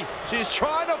quickly. She's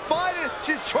trying to fight it.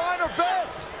 She's trying her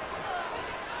best.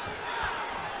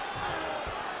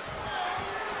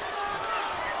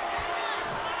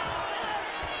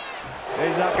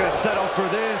 She's not going to settle for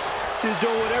this. She's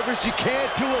doing whatever she can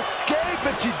to escape,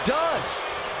 and she does.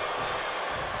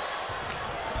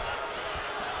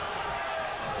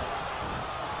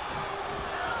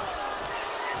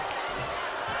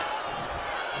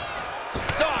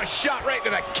 Oh, shot right to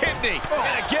the kidney. Oh.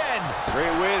 And again. Great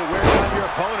way to wear down your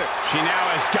opponent. She now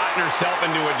has gotten herself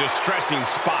into a distressing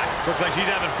spot. Looks like she's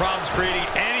having problems creating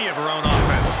any of her own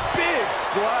offense. Big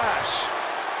splash.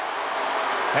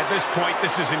 At this point,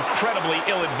 this is incredibly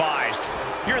ill-advised.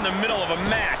 You're in the middle of a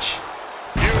match.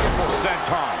 Beautiful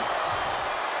senton.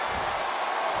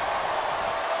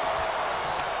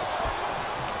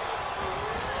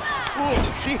 Ooh,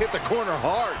 she hit the corner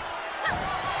hard.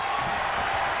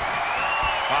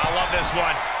 I love this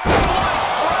one.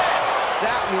 Sliced bread.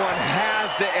 That one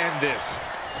has to end this.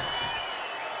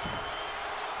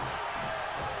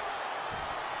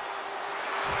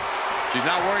 She's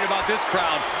not worried about this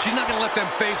crowd. She's not going to let them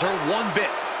phase her one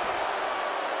bit.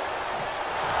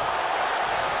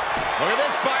 Look at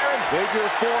this, Byron. Figure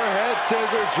 4 head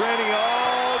scissor, draining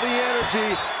all the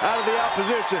energy out of the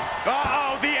opposition.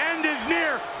 Uh-oh, the end is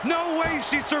near. No way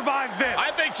she survives this.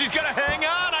 I think she's gonna hang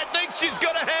on. I think she's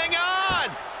gonna hang on.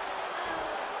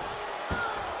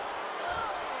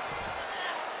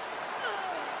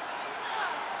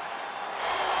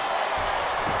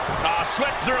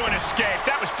 Slipped through and escaped.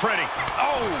 That was pretty.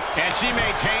 Oh, and she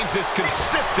maintains this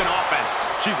consistent offense.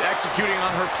 She's executing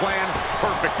on her plan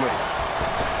perfectly.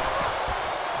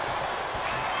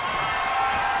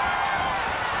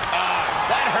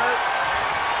 That hurt.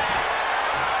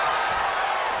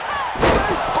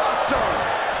 Face buster!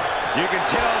 You can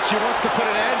tell she wants to put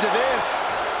an end to this.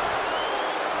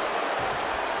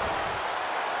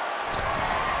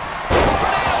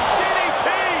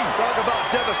 Talk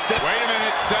about devastating. Wait a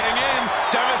minute, setting in.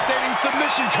 Devastating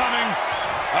submission coming.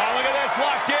 Oh, look at this,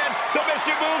 locked in.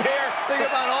 Submission move here. Think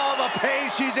about all the pain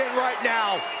she's in right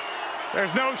now.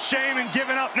 There's no shame in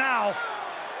giving up now.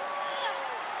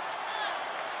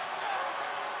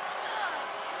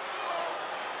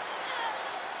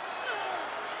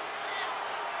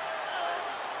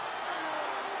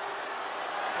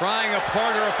 Prying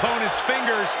apart her opponent's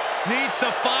fingers, needs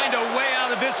to find a way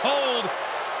out of this hold.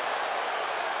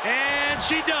 And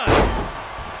she does.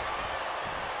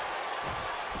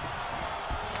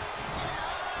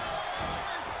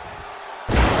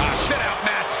 Sit-out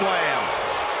mat slam.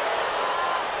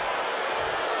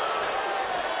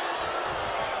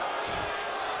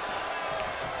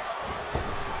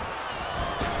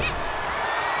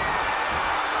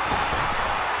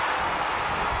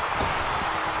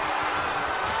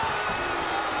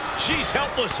 She's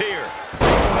helpless here.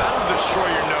 That'll destroy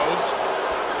your nose.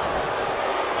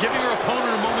 Giving her opponent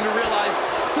a moment to realize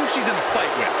who she's in a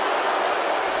fight with.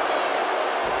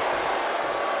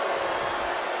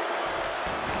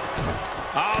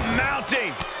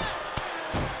 Mounting.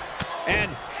 And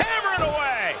hammering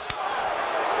away.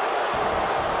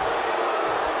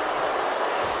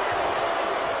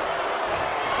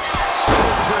 So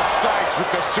precise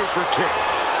with the super kick.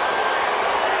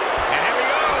 And here we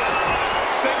go.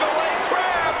 Single leg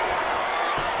crab.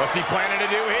 What's he planning to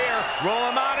do here? Roll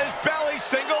him on his belly.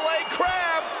 Single leg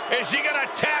crab. Is she gonna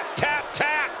tap, tap,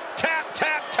 tap, tap,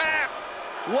 tap, tap?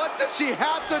 What does she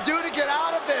have to do to get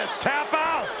out of this? Tap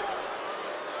out.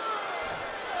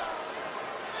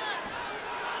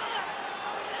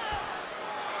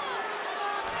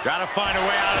 Gotta find a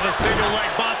way out of the single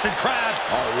leg Boston Crab.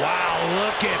 Oh, wow,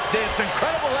 look at this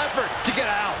incredible effort to get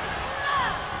out.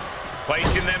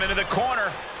 Placing them into the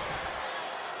corner.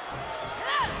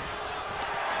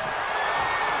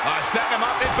 Setting him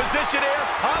up in position here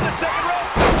on the second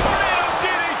rope. Tornado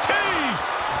DDT.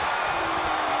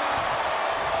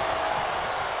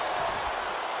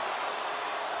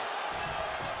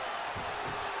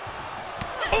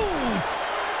 Ooh.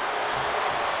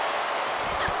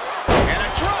 And a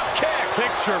drop kick.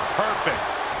 Picture perfect.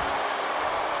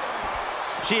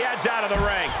 She heads out of the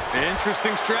ring.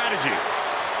 Interesting strategy.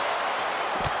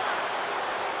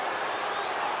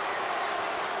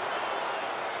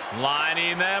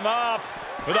 Lining them up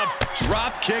with a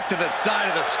Drop kick to the side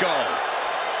of the skull.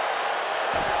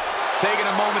 Taking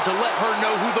a moment to let her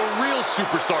know who the real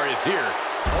superstar is here.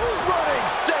 Running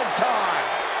senton.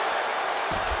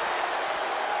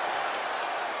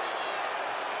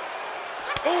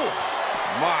 oh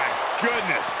my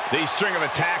goodness. These string of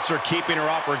attacks are keeping her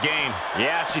off her game.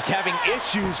 Yeah, she's having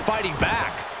issues fighting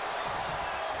back.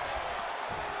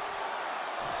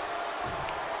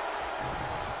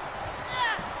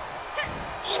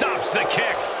 Stops the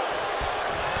kick.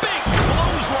 Big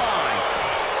clothesline.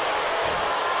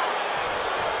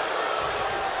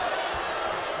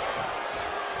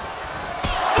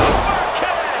 Super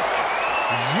kick.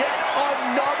 Yet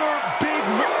another big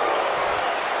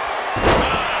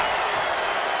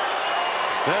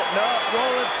Setting up,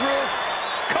 rolling through.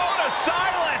 Code of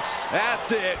silence.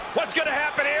 That's it. What's going to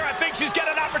happen here? I think she's got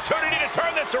an opportunity to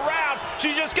turn this around.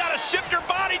 She just got to shift her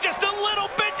body just a little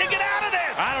bit to get out of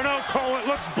this. I don't know, Cole. It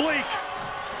looks bleak.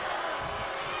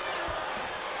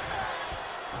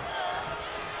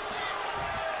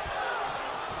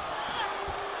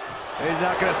 He's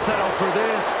not going to settle for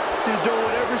this. She's doing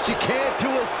whatever she can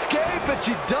to escape, and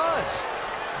she does.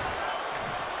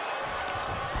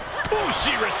 Ooh,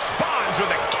 she responds with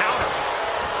a counter.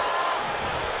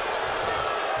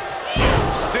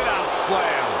 Sit-out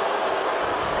slam.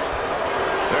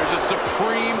 There's a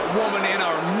supreme woman in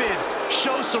our midst.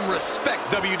 Show some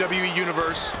respect, WWE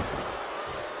Universe.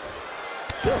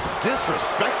 Just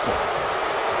disrespectful.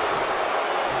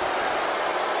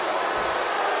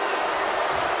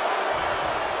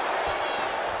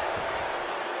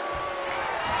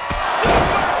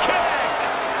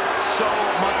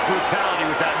 physicality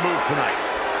with that move tonight.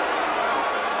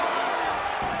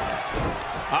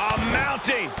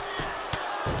 Mounting.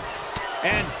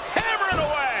 And hammering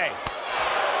away.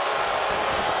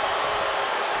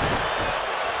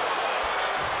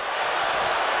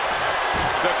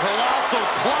 The colossal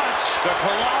clutch. The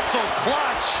colossal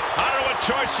clutch. I don't know what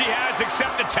choice she has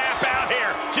except to tap out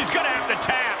here. She's going to have to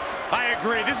tap. I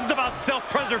agree. This is about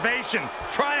self-preservation.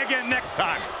 Try again next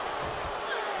time.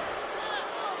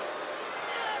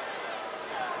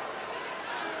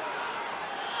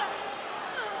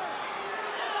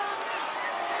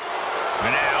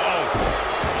 And now,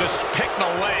 just pick the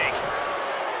leg.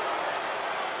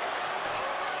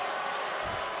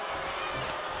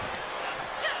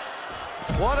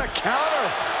 What a counter.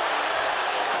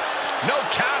 No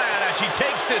count out as she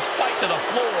takes this fight to the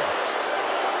floor.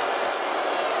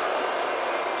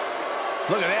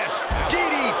 Look at this.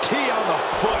 DDT on the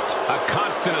foot. A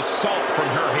constant assault from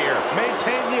her here.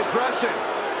 Maintain the aggression.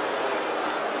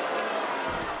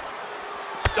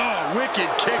 Oh, wicked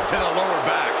kick to the lower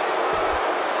back.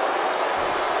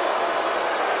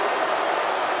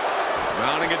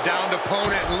 Mounting a downed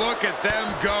opponent. Look at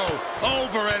them go.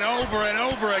 Over and over and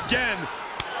over again.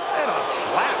 And a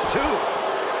slap, too.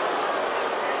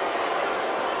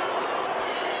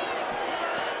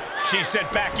 She's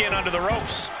sent back in under the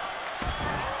ropes.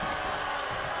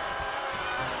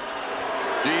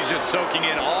 She's just soaking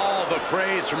in all the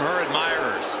praise from her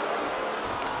admirers.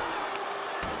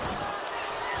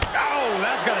 Oh,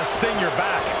 that's gonna sting your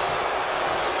back.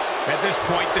 At this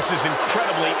point, this is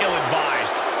incredibly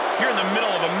ill-advised. You're in the middle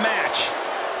of a match.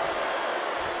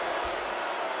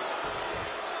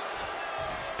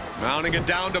 Mounting a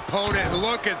downed opponent.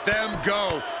 Look at them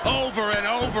go. Over and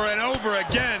over and over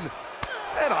again.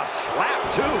 And a slap,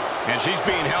 too. And she's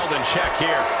being held in check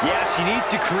here. Yeah, she needs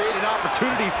to create an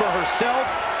opportunity for herself.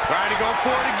 Trying to go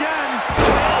for it again.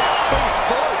 Face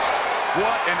first.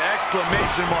 What an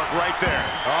exclamation mark right there.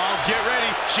 Oh, get ready.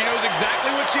 She knows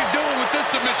exactly what she's doing with this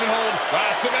submission hold.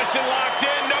 Submission locked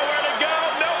in. Nowhere to go.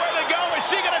 Nowhere to go. Is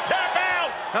she going to tap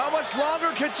out? How much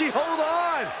longer can she hold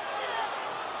on?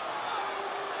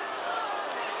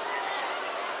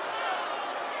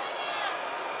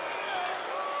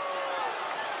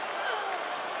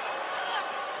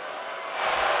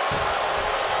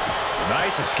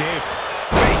 Nice escape.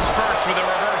 Face first with a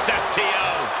reverse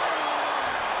STO.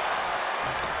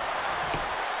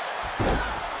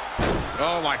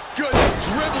 Oh, my goodness.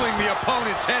 Dribbling the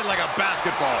opponent's head like a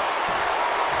basketball.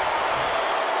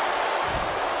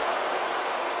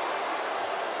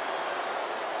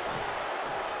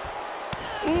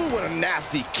 Ooh, what a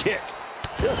nasty kick.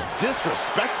 Just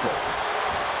disrespectful.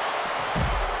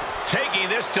 Taking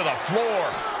this to the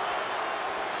floor.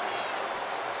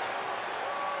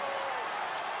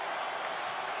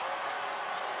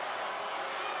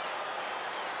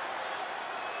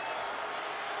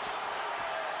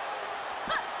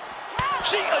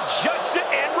 She adjusts it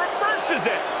and reverses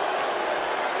it.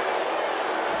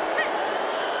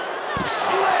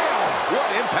 Slam!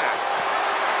 What impact.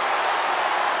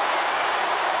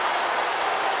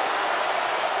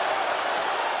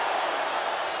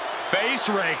 Face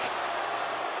rake.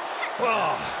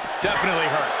 Oh, definitely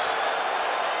hurts.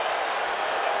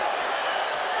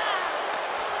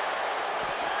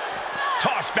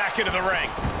 Tossed back into the ring.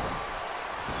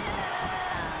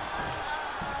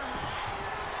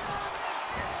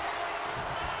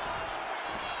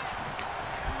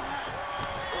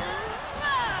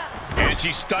 And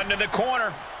she's stunned in the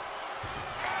corner.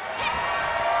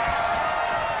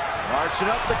 Marching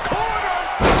up the corner.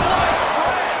 Sliced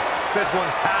bread. This one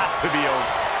has to be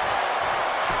over.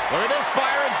 Look at this,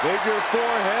 Byron. Bigger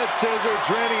forehead scissor,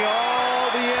 draining all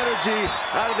the energy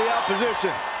out of the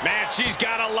opposition. Man, she's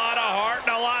got a lot of heart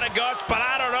and a lot of guts, but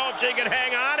I don't know if she can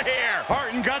hang on here.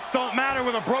 Heart and guts don't matter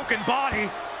with a broken body.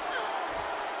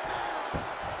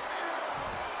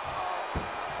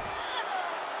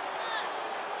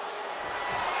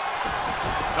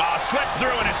 Oh, swept through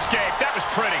and escaped. That was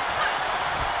pretty.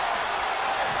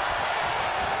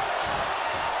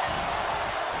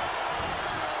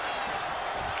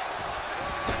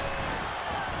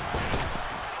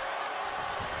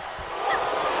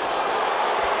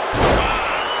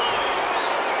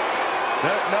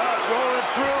 Setting up, rolling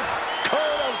through.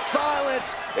 Code of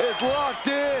silence is locked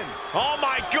in. Oh,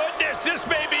 my goodness. This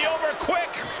may be over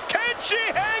quick. Can she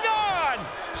hang on?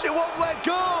 She won't let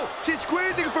go. She's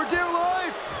squeezing for dear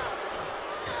life.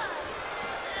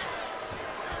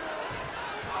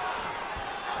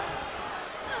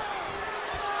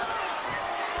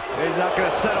 She's not going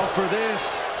to settle for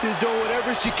this. She's doing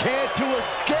whatever she can to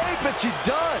escape, and she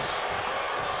does.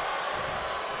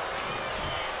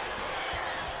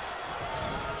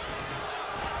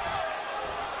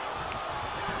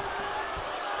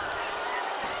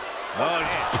 Oh,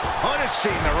 he's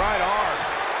punishing the right arm.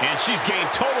 And she's gained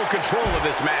total control of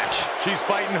this match. She's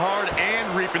fighting hard and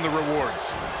reaping the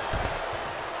rewards.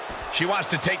 She wants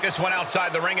to take this one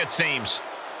outside the ring, it seems.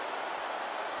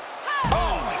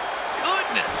 Oh, my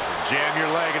goodness. Jam your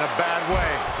leg in a bad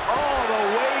way. All the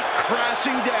way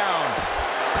crashing down.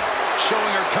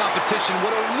 Showing her competition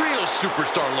what a real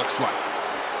superstar looks like.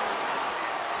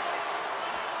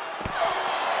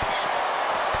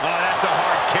 Oh, that's a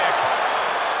hard kick.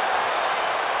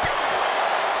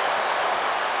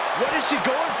 What is she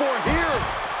going for here?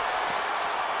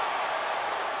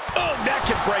 Oh, that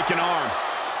can break an arm.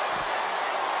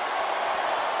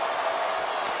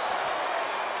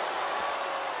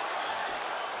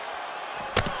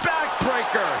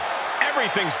 Backbreaker.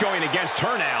 Everything's going against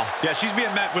her now. Yeah, she's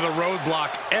being met with a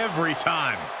roadblock every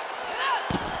time.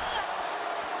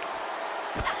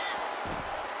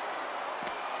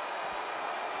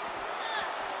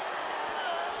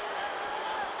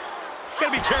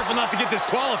 Gotta be careful not to get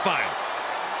disqualified.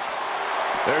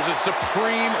 There's a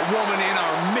supreme woman in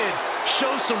our midst.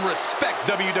 Show some respect,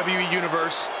 WWE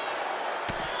Universe.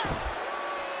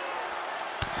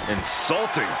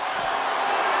 Insulting.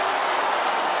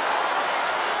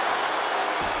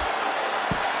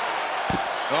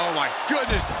 Oh, my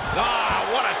goodness. Ah,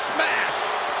 what a smash.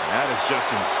 That is just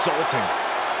insulting.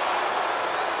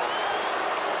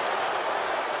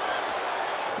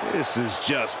 This is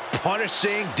just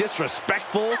punishing,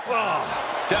 disrespectful. Oh,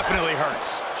 definitely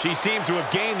hurts. She seemed to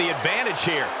have gained the advantage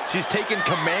here. She's taken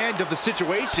command of the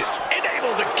situation. And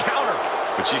able to counter.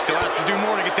 But she still has to do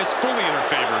more to get this fully in her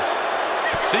favor.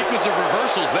 Sequence of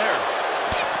reversals there.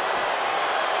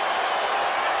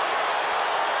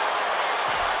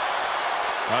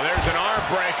 Oh, there's an arm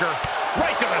breaker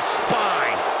right to the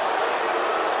spine.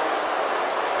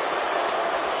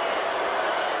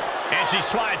 And she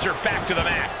slides her back to the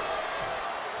mat.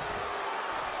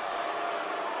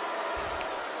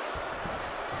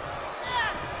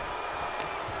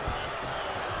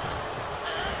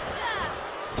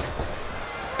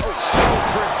 Oh, so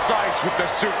precise with the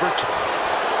super kick.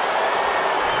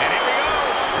 And here we go.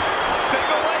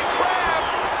 Single leg crab.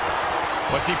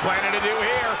 What's he planning to do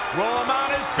here? Roll him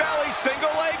on his belly. Single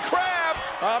leg crab.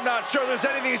 I'm not sure there's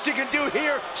anything she can do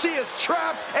here. She is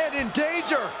trapped and in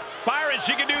danger. Byron,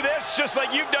 she can do this just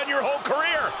like you've done your whole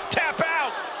career. Tap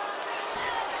out.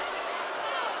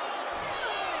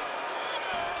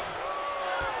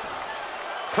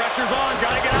 Pressure's on,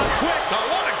 gotta get out quick. Oh,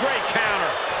 what a great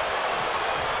counter.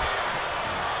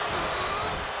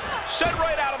 Sent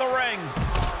right out of the ring.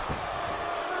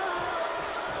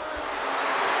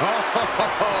 Oh,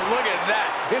 look at that.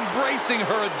 Embracing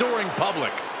her adoring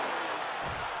public.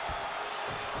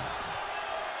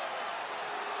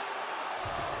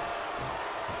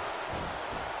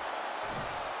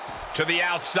 To the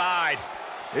outside.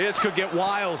 This could get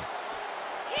wild.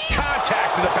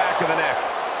 Contact to the back of the neck.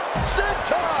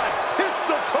 Senton hits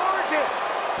the target.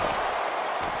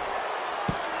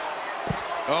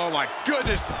 Oh, my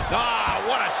goodness. Ah,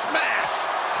 what a smash.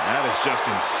 That is just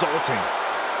insulting.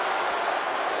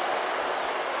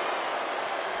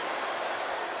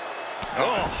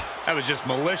 Oh, that was just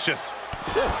malicious.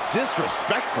 Just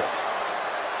disrespectful.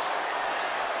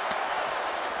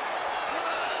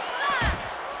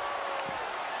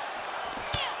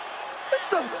 It's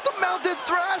the mounted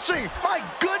thrashing. My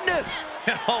goodness.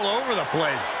 All over the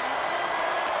place.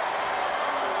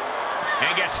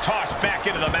 And gets tossed back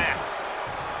into the mat.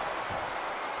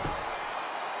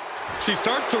 She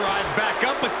starts to rise back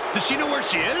up, but does she know where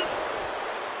she is?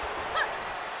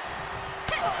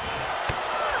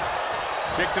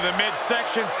 Kick to the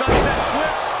midsection, sunset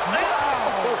flip.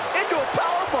 Oh, into a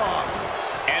powerbomb.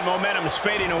 And momentum's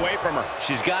fading away from her.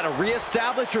 She's got to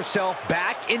reestablish herself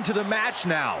back into the match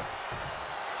now.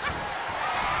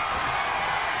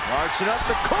 Marching up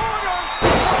the corner.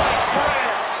 Slice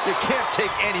bread. You can't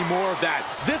take any more of that.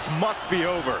 This must be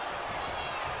over.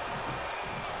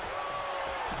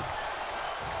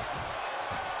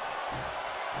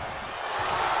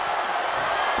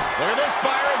 Look at this,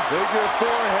 Byron. Figure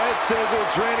four head scissor,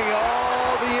 draining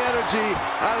all the energy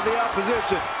out of the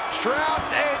opposition.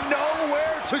 Trapped and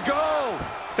nowhere to go.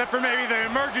 Except for maybe the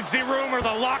emergency room or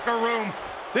the locker room.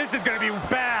 This is going to be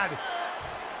bad.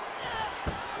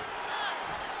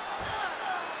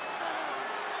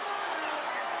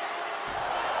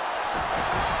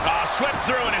 Oh, slipped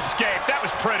through and escaped. That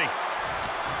was pretty.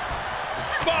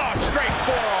 Oh, straight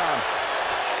forearm.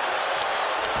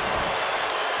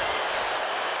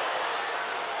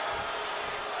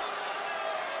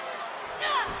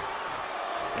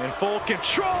 In full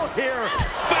control here.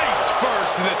 Face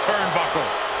first in the turnbuckle.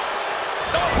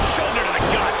 Oh, shoulder to the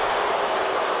gut.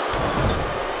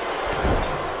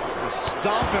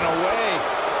 stomping away.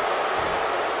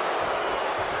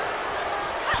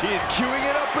 She is queuing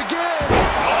it up again.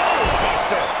 Oh,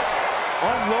 buster.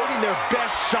 Unloading their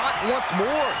best shot once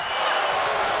more.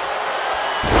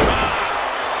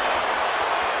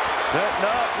 Setting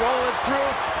up, rolling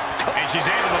through. And she's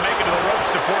able to make it to the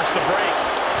ropes to force the break.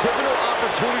 Pivotal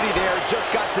opportunity there,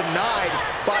 just got denied.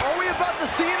 But are we about to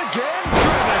see it again?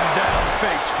 Driven down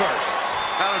face first.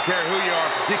 I don't care who you are,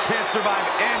 you can't survive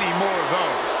any more of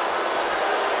those.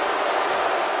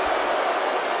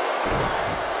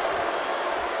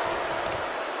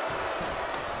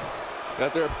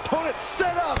 Got their opponent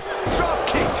set up. Drop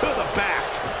kick to the back.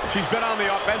 She's been on the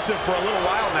offensive for a little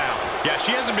while now. Yeah, she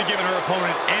hasn't been giving her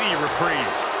opponent any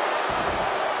reprieve.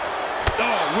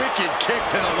 Oh, wicked kick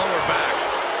to the lower back.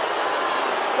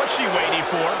 What's she waiting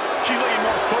for? She's looking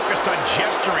more focused on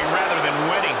gesturing rather than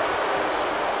winning.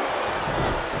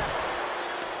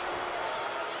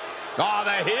 Oh,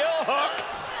 the heel hook.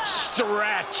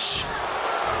 Stretch.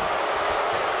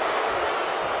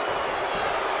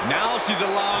 Now she's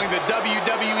allowing the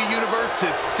WWE Universe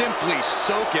to simply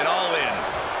soak it all in.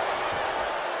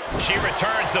 She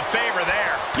returns the favor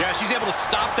there. Yeah, she's able to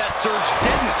stop that surge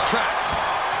dead in its tracks.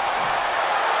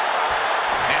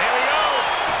 And here we go.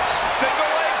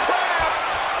 Single leg crab.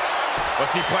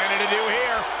 What's he planning to do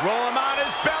here? Roll him on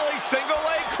his belly. Single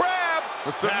leg crab.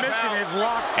 The submission is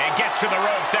locked. And gets to the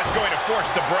ropes. That's going to force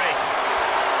the break.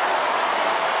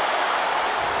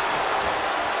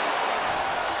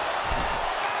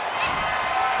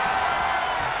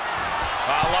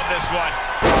 I love this one.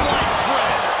 Slice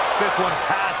bread. This one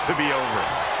has to be over.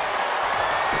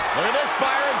 Look at this,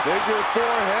 Byron. Figure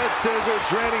four head scissor,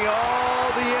 draining all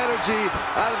the energy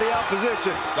out of the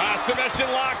opposition.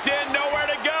 Submission locked in. Nowhere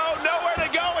to go. Nowhere to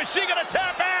go. Is she going to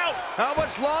tap out? How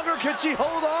much longer can she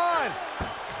hold on?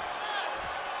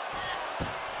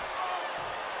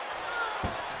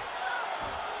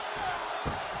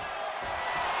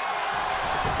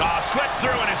 Slipped through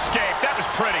and escaped. That was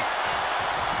pretty.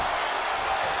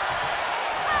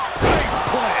 Face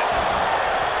plant.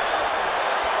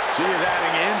 She is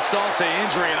adding insult to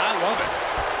injury, and I love it.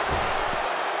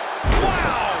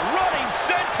 Wow, running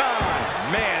senton.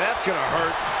 Man, that's gonna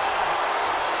hurt.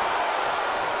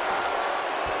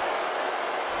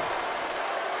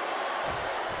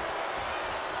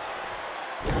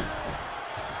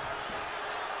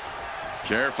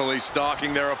 Carefully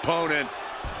stalking their opponent.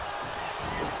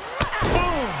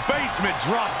 Boom! Basement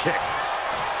drop kick.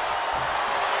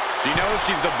 She knows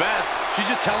she's the best. She's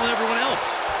just telling everyone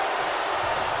else.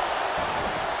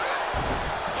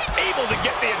 Able to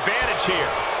get the advantage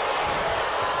here.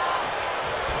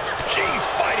 She's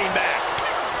fighting back.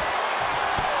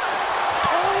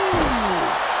 Oh!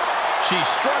 She's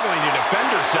struggling to defend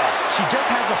herself. She just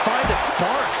has to find a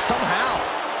spark somehow.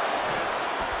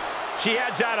 She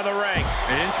heads out of the ring.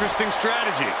 Interesting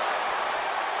strategy.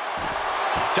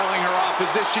 Telling her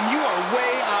opposition, you are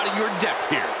way out of your depth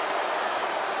here.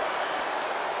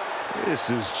 This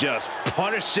is just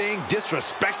punishing,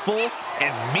 disrespectful,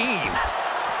 and mean.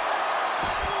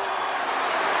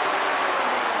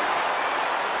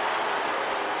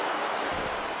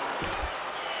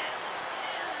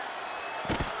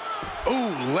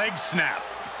 Ooh, leg snap.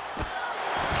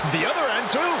 The other end,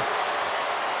 too.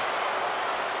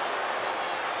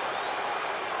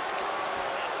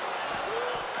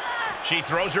 She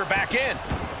throws her back in.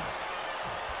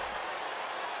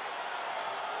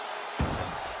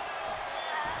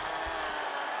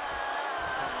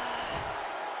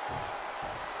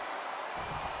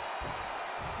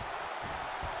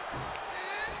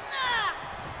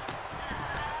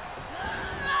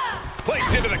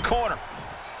 Placed into the corner.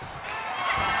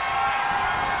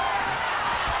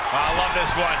 I love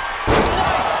this one.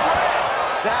 Sliced bread.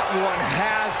 That one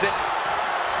has it.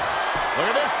 Look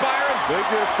at this, Byron.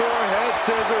 Figure four head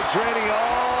scissor, draining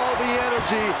all the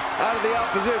energy out of the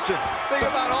opposition. Think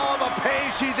about all the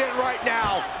pain she's in right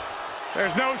now.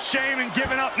 There's no shame in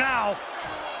giving up now.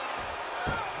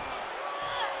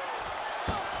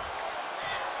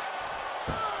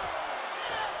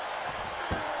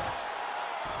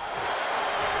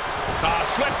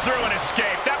 Slipped through and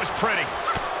escaped. That was pretty.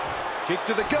 Kick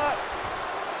to the gut.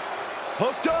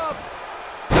 Hooked up.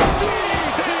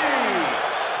 DDT!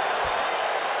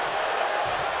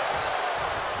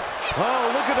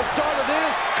 Oh, look at the start of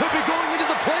this. Could be going into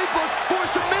the playbook for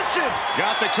submission.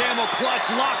 Got the camel clutch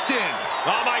locked in.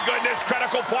 Oh, my goodness.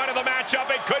 Critical point of the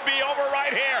matchup. It could be over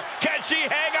right here. Can she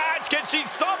hang on? Can she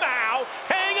somehow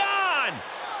hang on?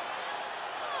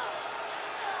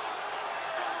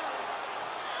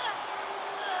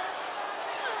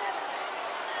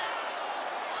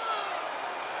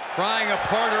 Trying a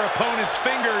apart her opponent's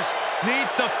fingers,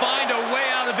 needs to find a way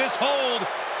out of this hold.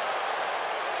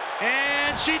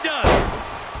 And she does.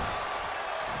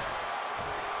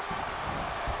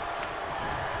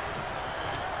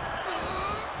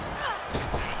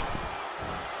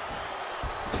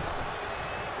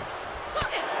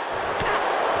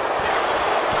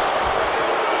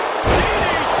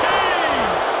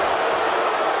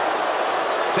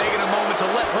 Taking a moment to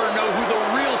let her know who the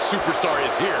real superstar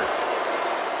is here.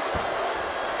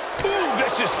 Ooh,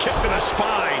 vicious kick to the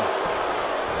spine.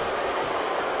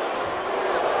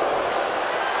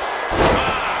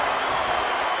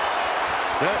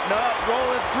 Setting up,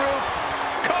 rolling through.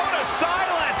 Code of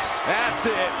silence. That's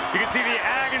it. You can see the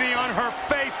agony on her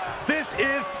face. This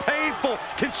is painful.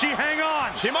 Can she hang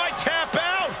on? She might tap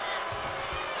out.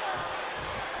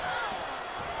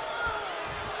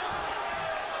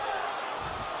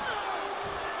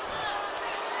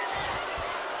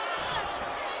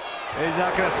 She's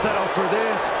not going to settle for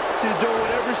this. She's doing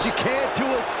whatever she can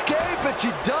to escape, and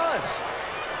she does.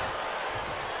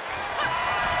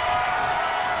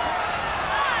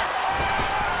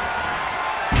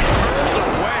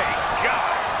 Away.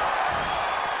 God.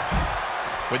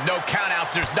 With no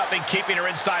countouts, there's nothing keeping her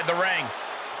inside the ring.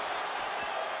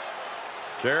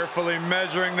 Carefully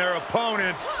measuring their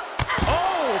opponent.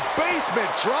 Oh, basement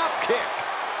drop kick.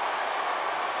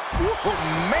 Oh,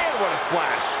 man, what a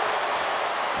splash.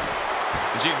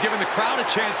 And she's giving the crowd a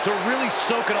chance to really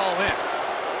soak it all in.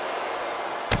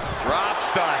 Drops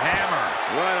the hammer.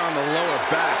 Right on the lower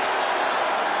back.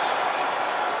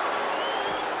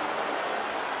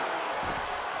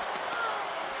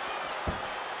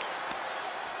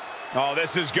 Oh,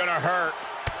 this is gonna hurt.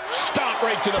 Stomp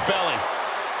right to the belly.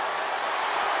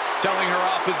 Telling her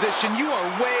opposition, you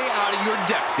are way out of your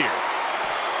depth here.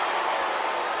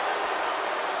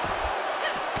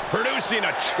 Producing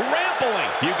a trampling.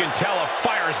 You can tell a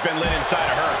fire's been lit inside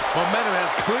of her. Momentum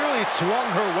has clearly swung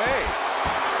her way.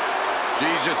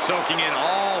 She's just soaking in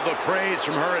all the praise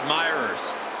from her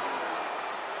admirers.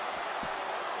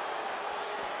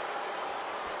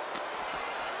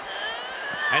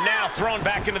 And now thrown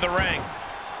back into the ring.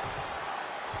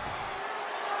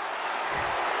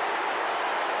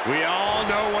 We all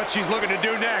know what she's looking to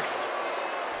do next.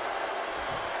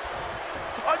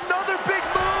 Another big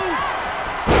move.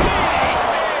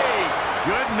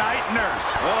 Good night, nurse.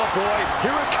 Oh, boy,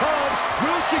 here it comes.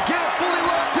 Will she get it fully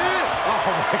locked in? Oh,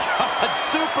 my God.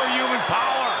 Superhuman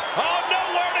power. Oh,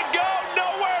 nowhere to go,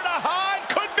 nowhere to hide.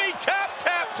 Could be tap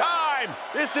time.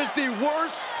 This is the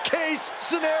worst case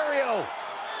scenario.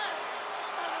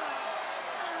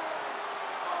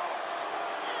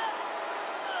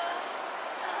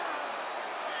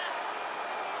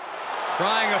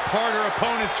 Prying apart her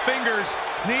opponent's fingers,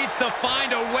 needs to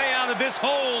find a way out of this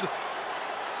hold.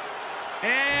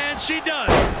 And she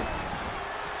does.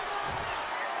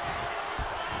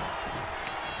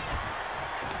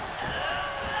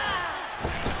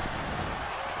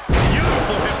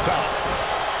 Beautiful hip toss.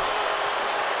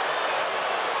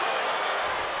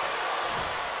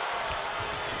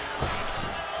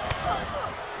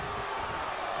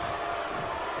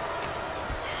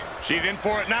 She's in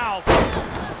for it now.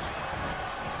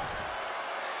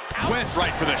 Went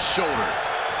right for the shoulder.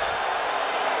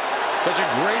 Such a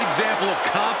great example of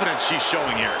confidence she's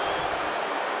showing here.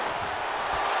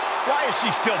 Why is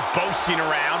she still boasting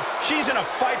around? She's in a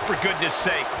fight, for goodness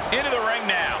sake. Into the ring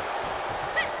now.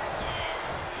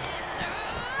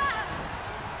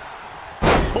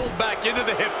 Pulled back into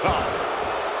the hip toss.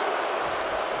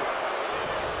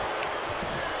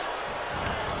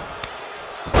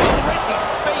 Right in the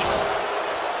face.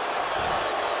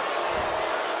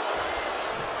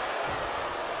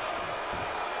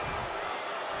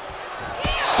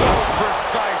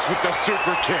 Precise with the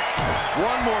super kick.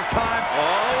 One more time.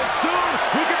 Oh, and soon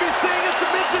we could be seeing a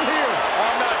submission here.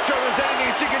 I'm not sure there's anything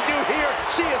she can do here.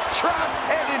 She is trapped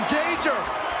and in danger.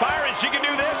 Byron, she can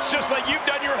do this just like you've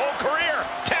done your whole career.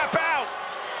 Tap out.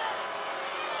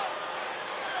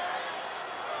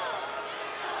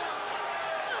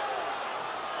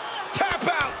 Tap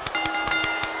out.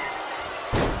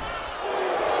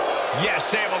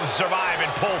 Yes, able to survive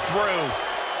and pull through.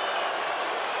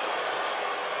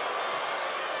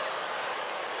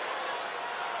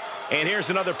 And here's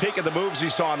another peek at the moves you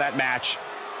saw in that match.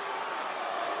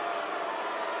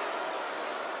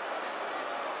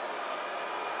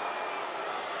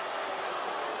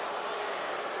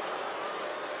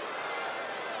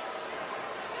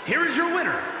 Here is your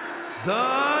winner,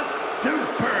 the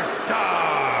Superstar.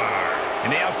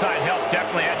 And the outside help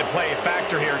definitely had to play a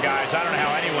factor here, guys. I don't know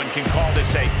how anyone can call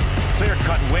this a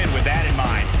clear-cut win with that in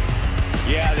mind.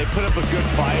 Yeah, they put up a good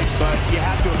fight, but you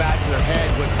have to imagine their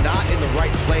head was not in the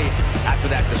right place after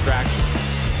that distraction.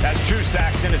 That's true,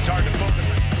 Saxton. It's hard to focus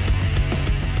on.